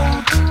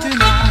town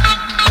tonight.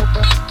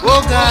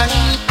 Oh gosh,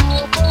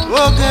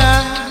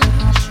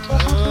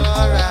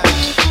 alright.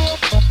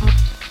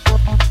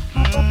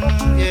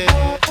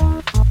 Yeah.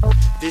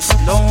 This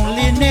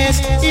loneliness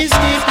is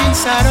deep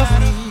inside of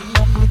me.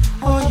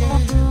 Oh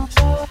yes.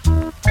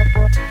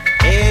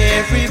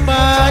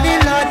 Everybody,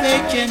 Lord, they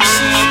can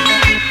see.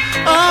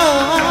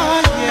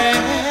 Oh yeah.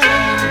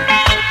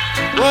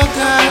 Oh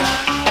gosh.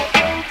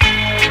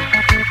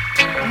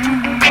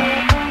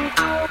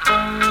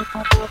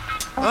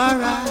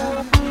 Alright.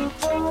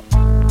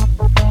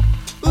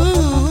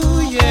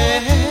 Ooh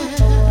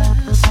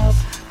yes.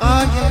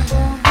 Oh yes.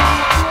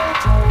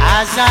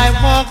 As I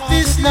walk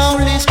this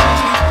lonely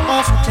street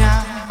of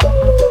town,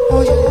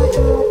 oh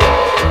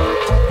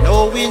yeah,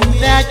 knowing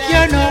that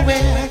you're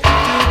nowhere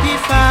to be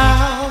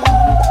found.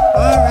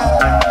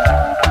 Alright.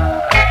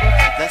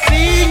 The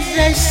things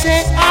they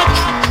say are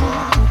true.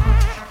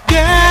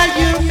 Girl,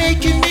 you're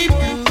making me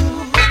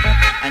blue,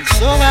 and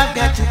so I've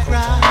got to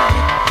cry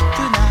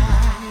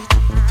tonight.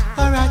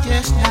 Alright,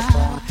 yes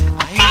now,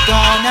 I ain't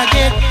gonna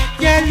get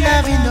your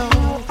loving no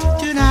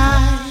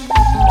tonight.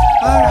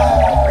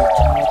 Alright,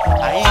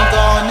 I ain't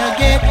gonna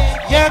get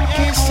your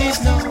kisses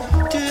no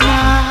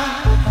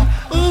tonight.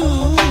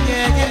 Ooh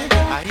yeah,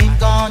 I ain't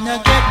gonna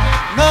get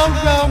no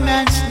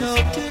romance no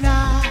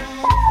tonight.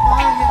 Oh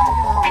yeah.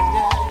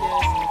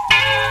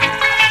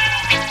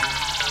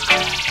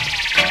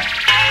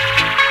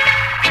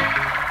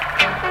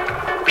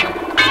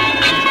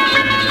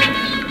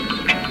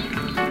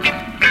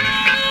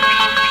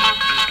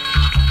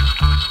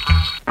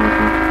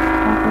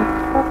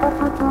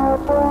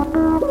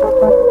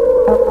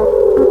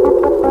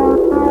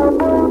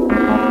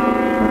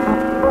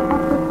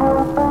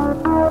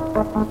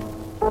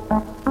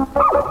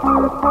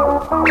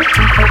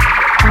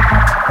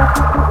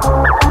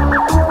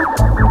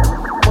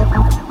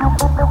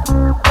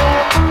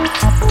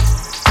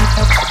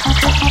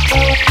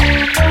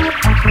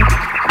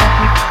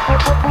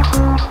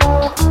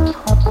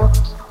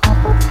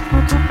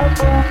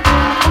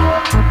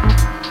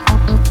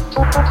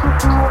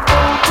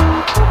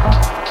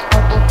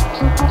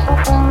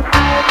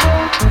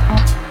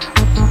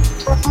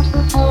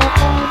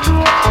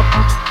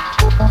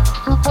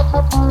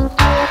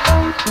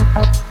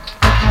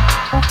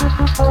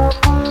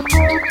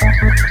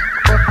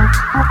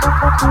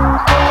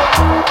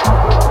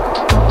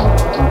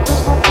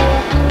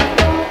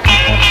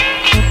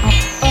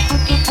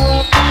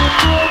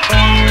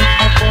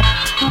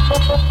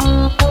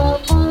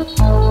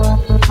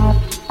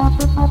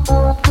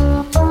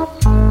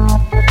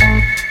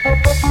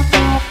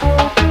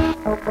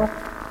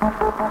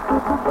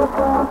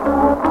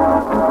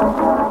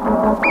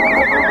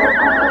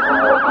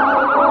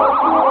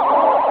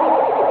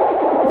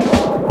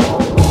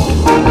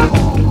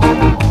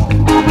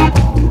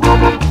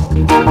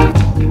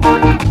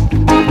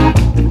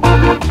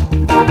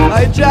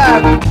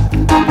 Jack.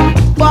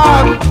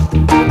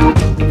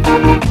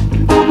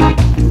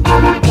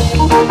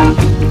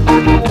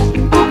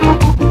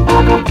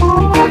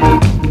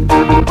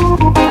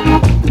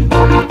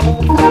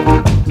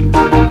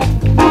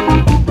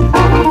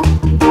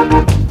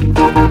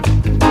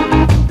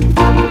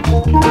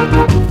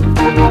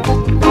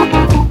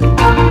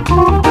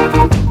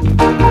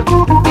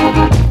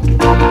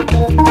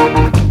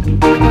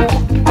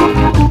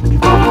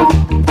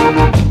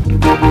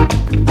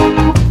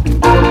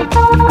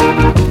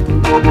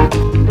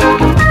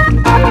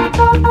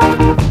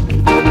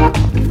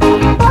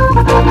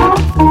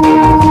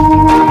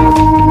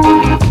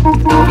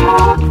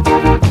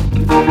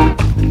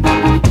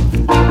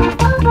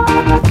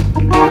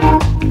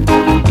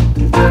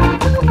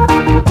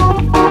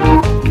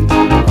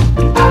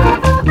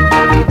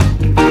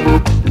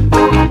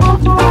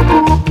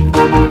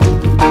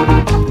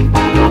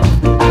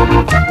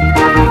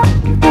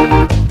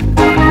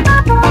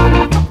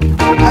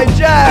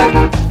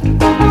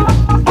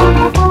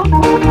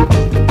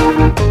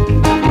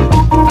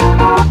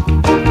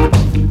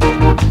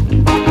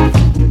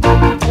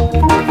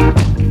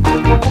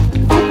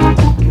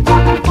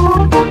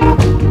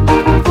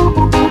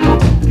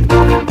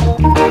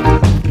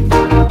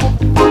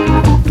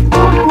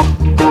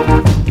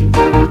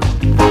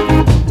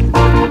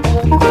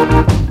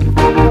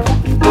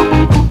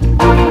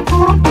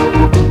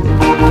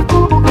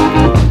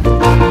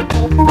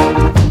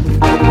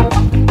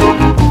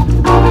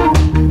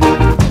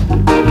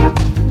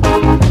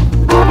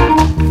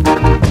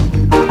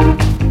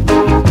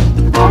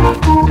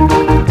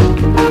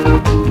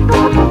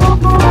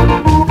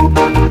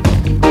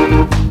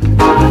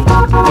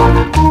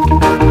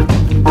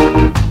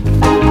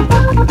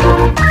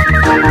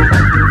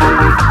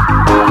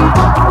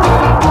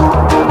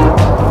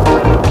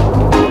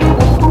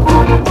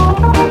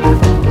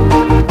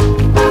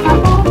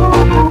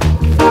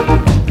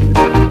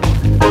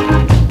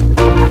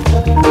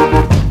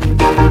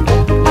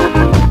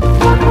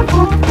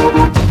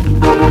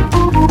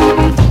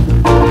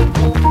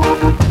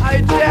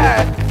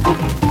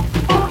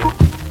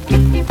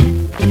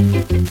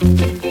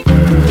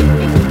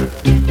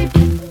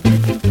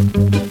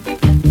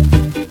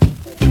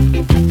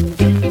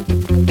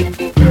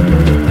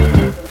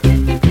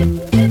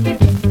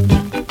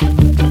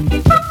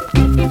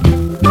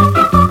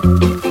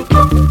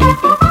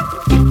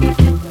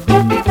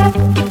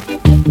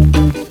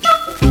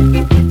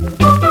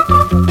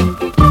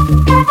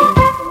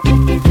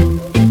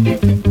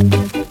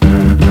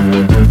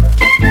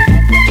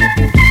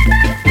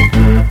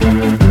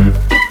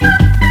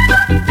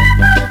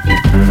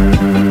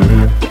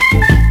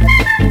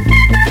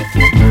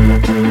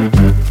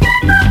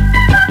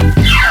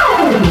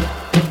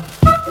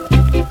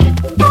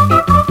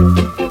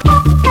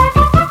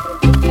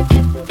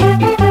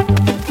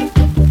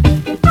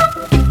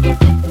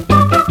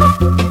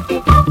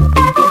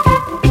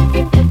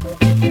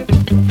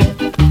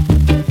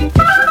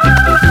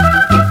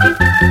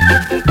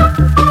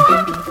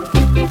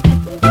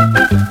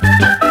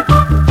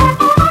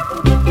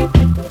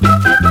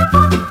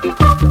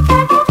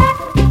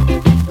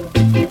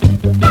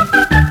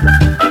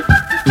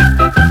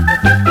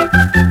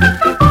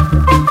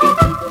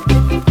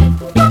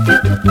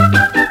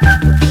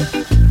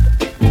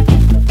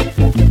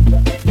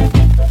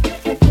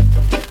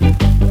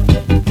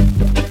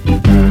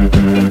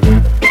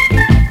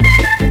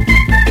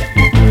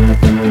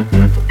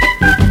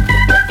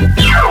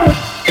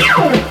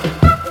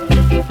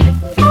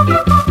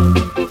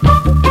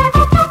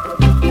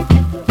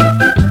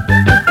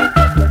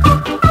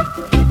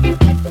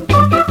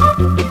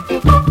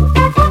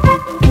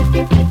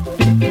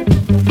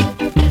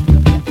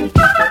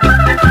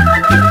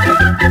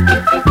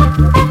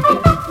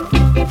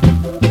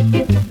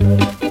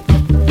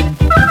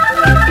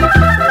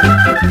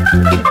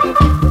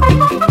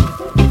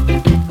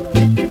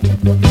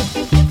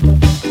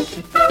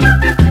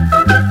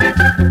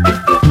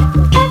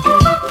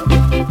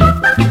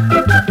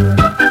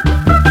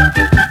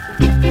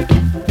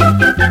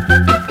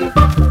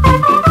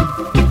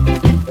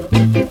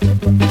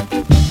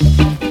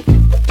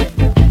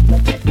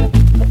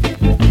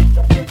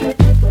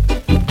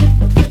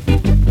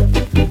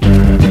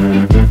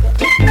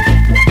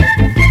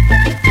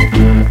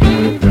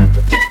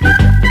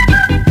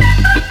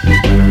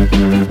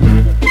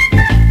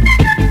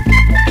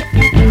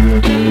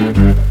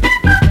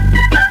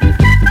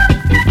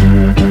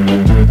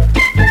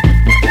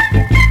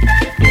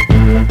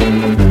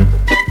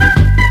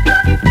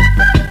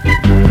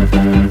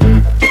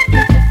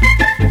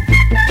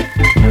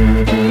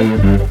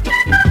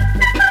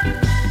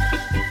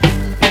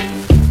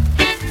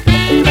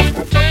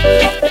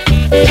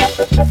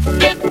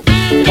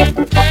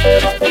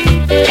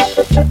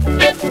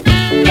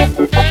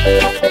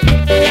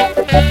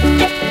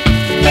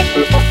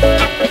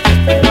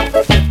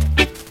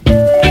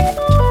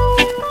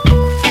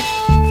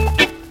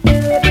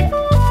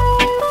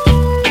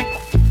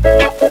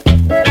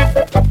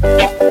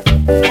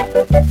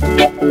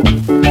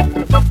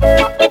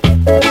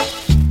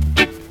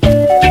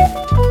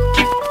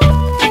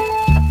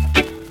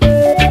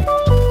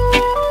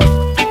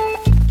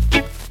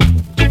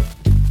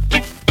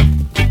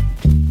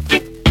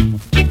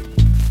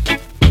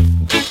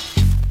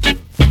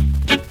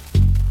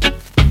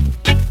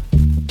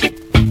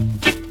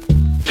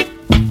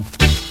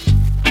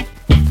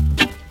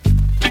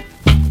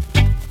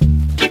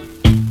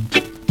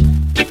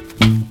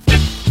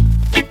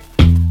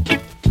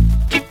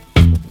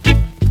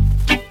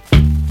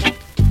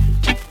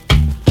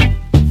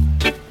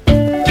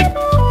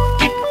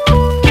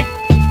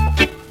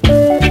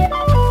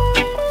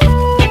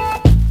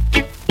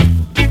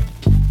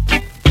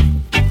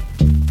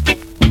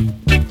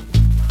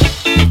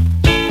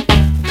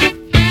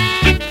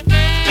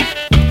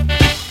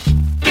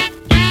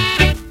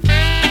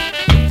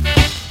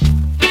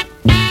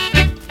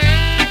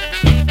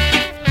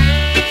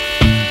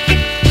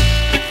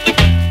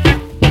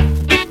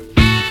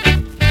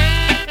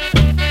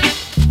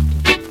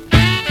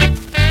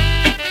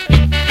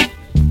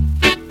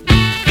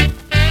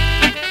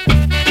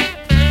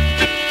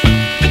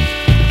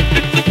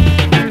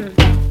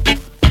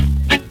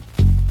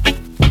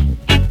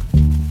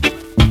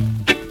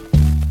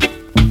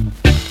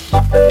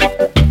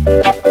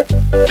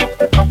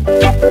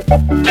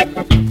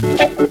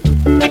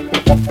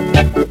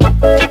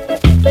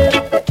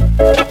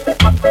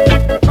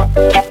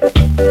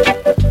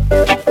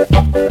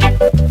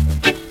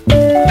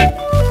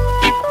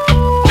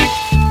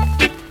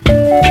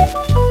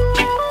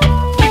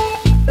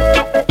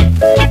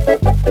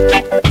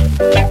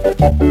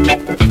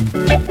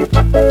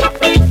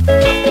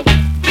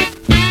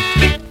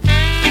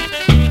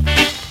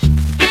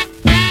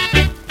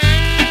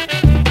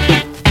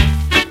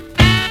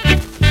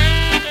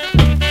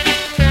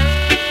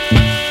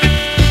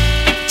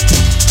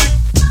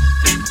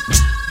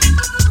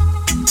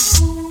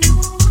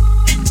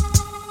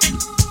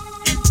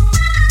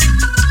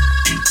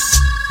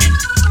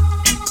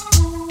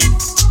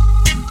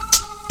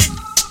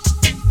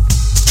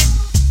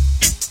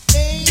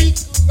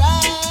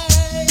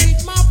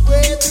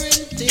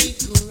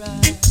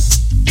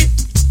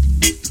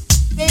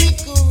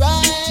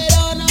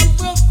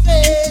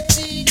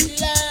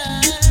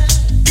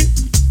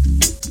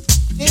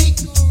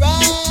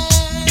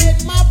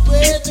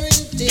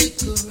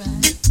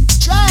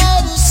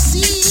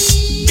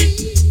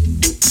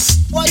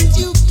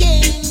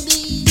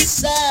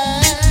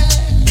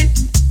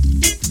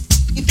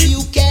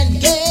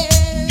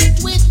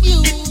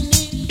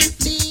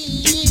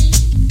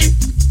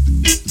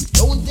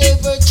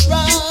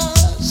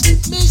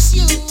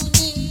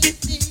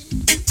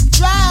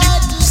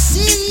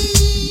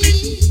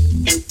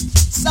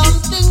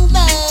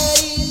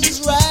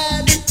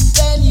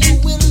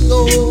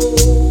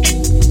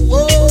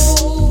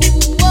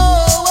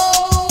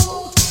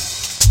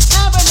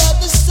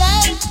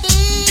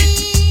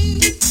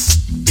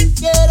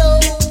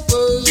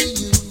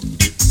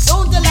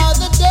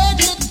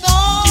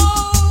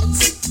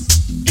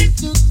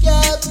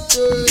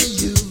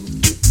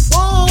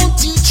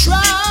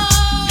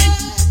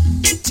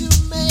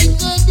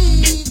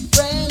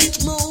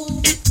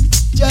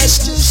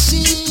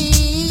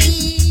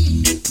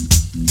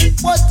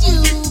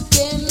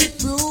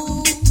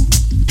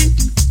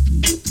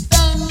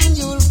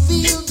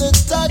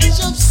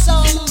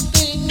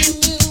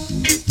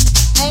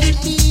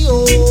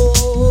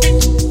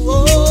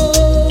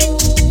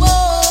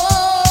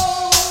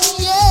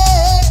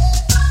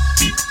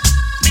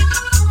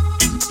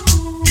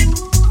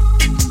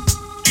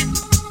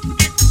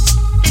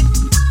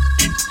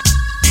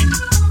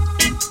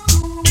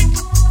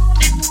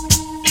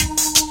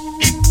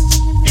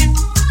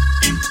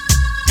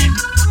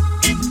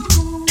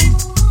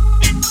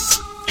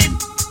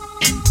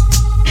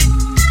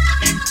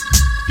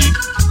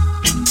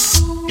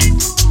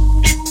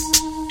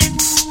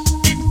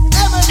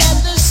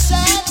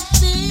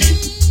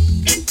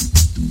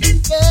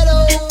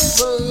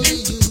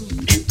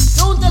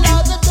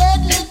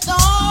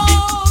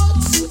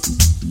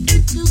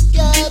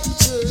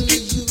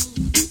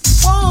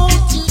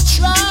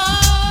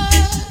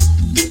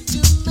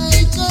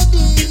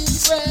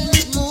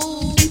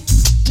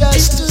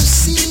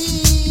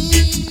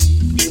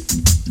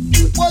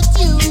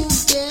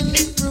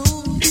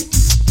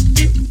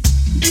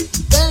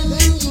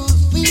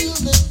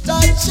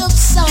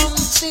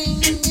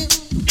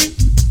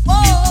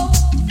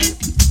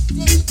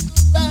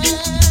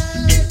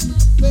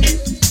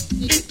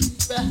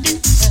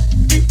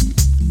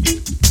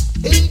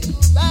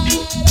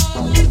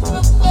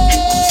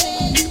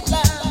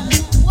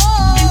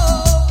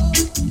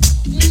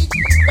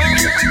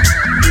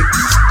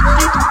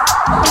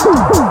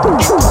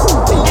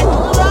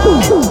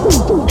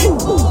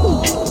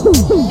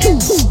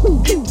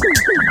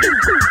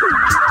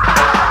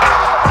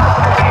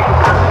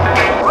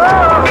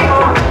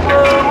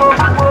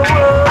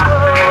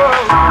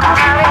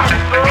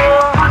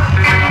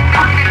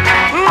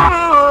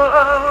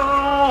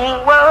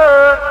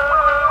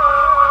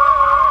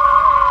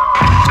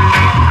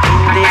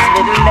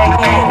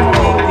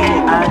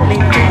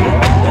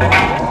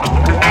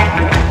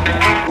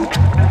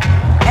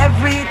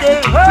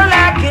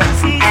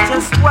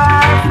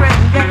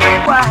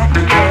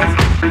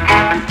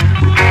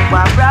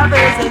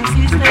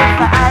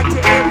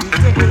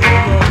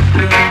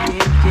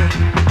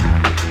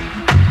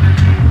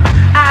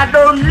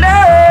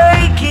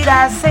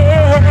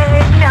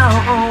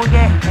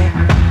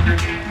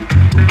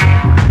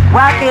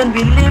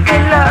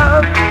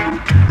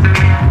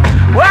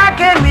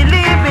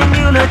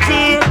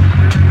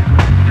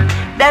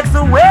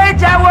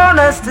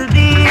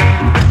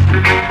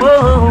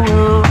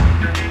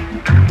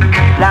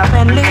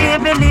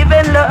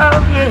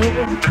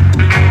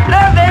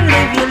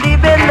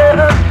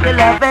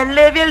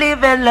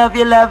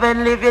 You love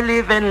and live, you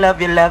live and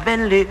love, you love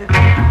and live.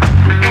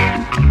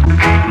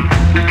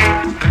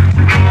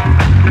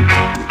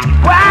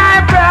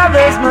 Why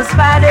brothers must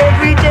fight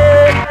every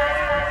day?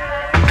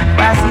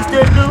 Why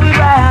sister do it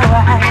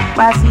why?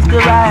 Why sister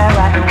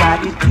why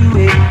you do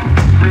it?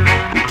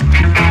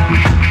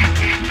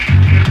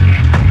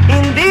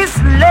 In this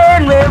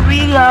land where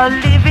we are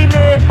living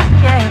in,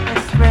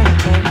 yes,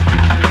 friend.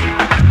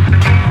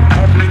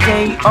 Every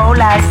day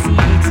all I see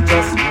is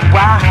just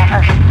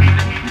why.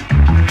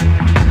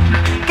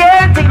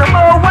 Can't take no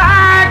more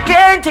wine,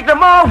 can't take no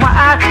more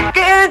wine,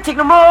 can't take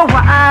no more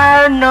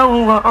wine,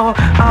 no,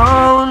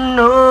 oh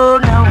no,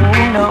 no,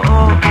 no,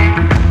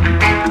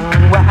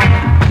 why?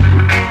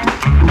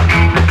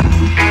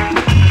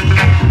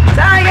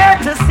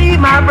 Tired to see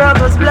my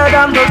brother's blood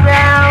on the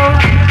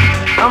ground,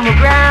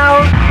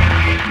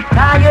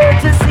 tired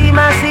to see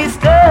my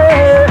sister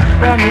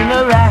running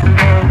around.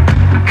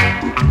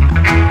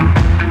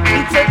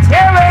 It's a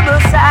terrible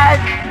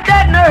sight,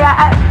 that no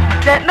right.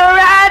 That no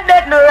ride,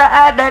 that no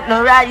ride, that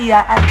no ride,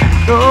 yeah.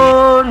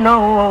 Oh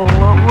no,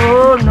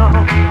 oh no,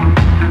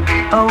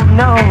 oh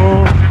no.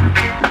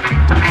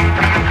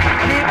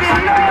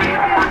 Living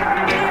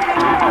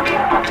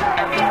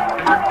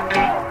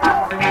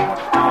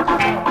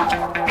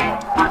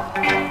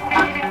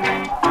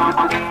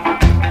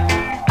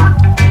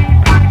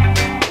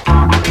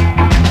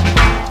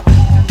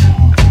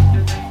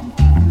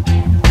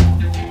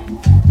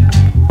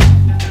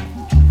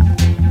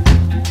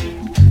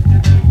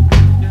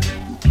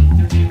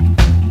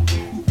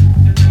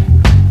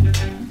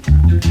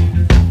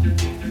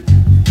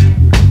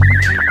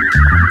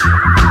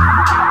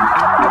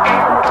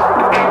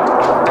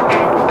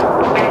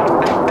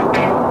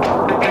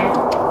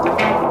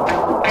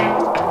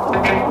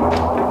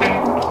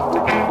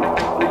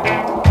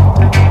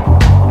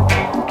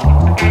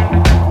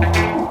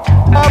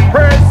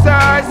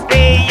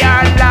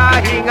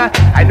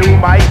I know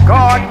my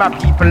God, my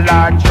people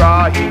are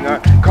trying.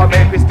 Come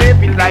and be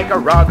stepping like a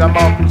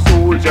ragamuffin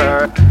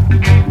soldier.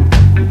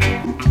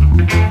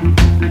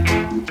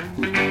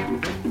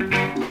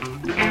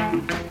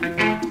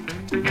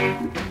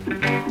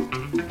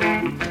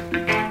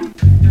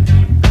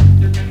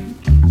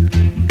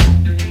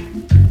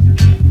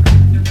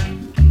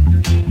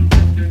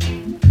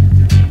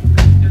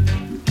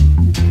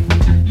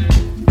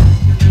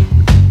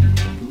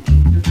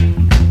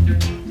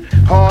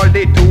 All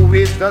they do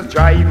is just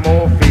drive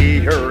more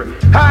fear,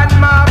 and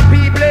my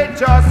people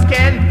just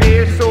can't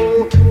bear.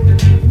 So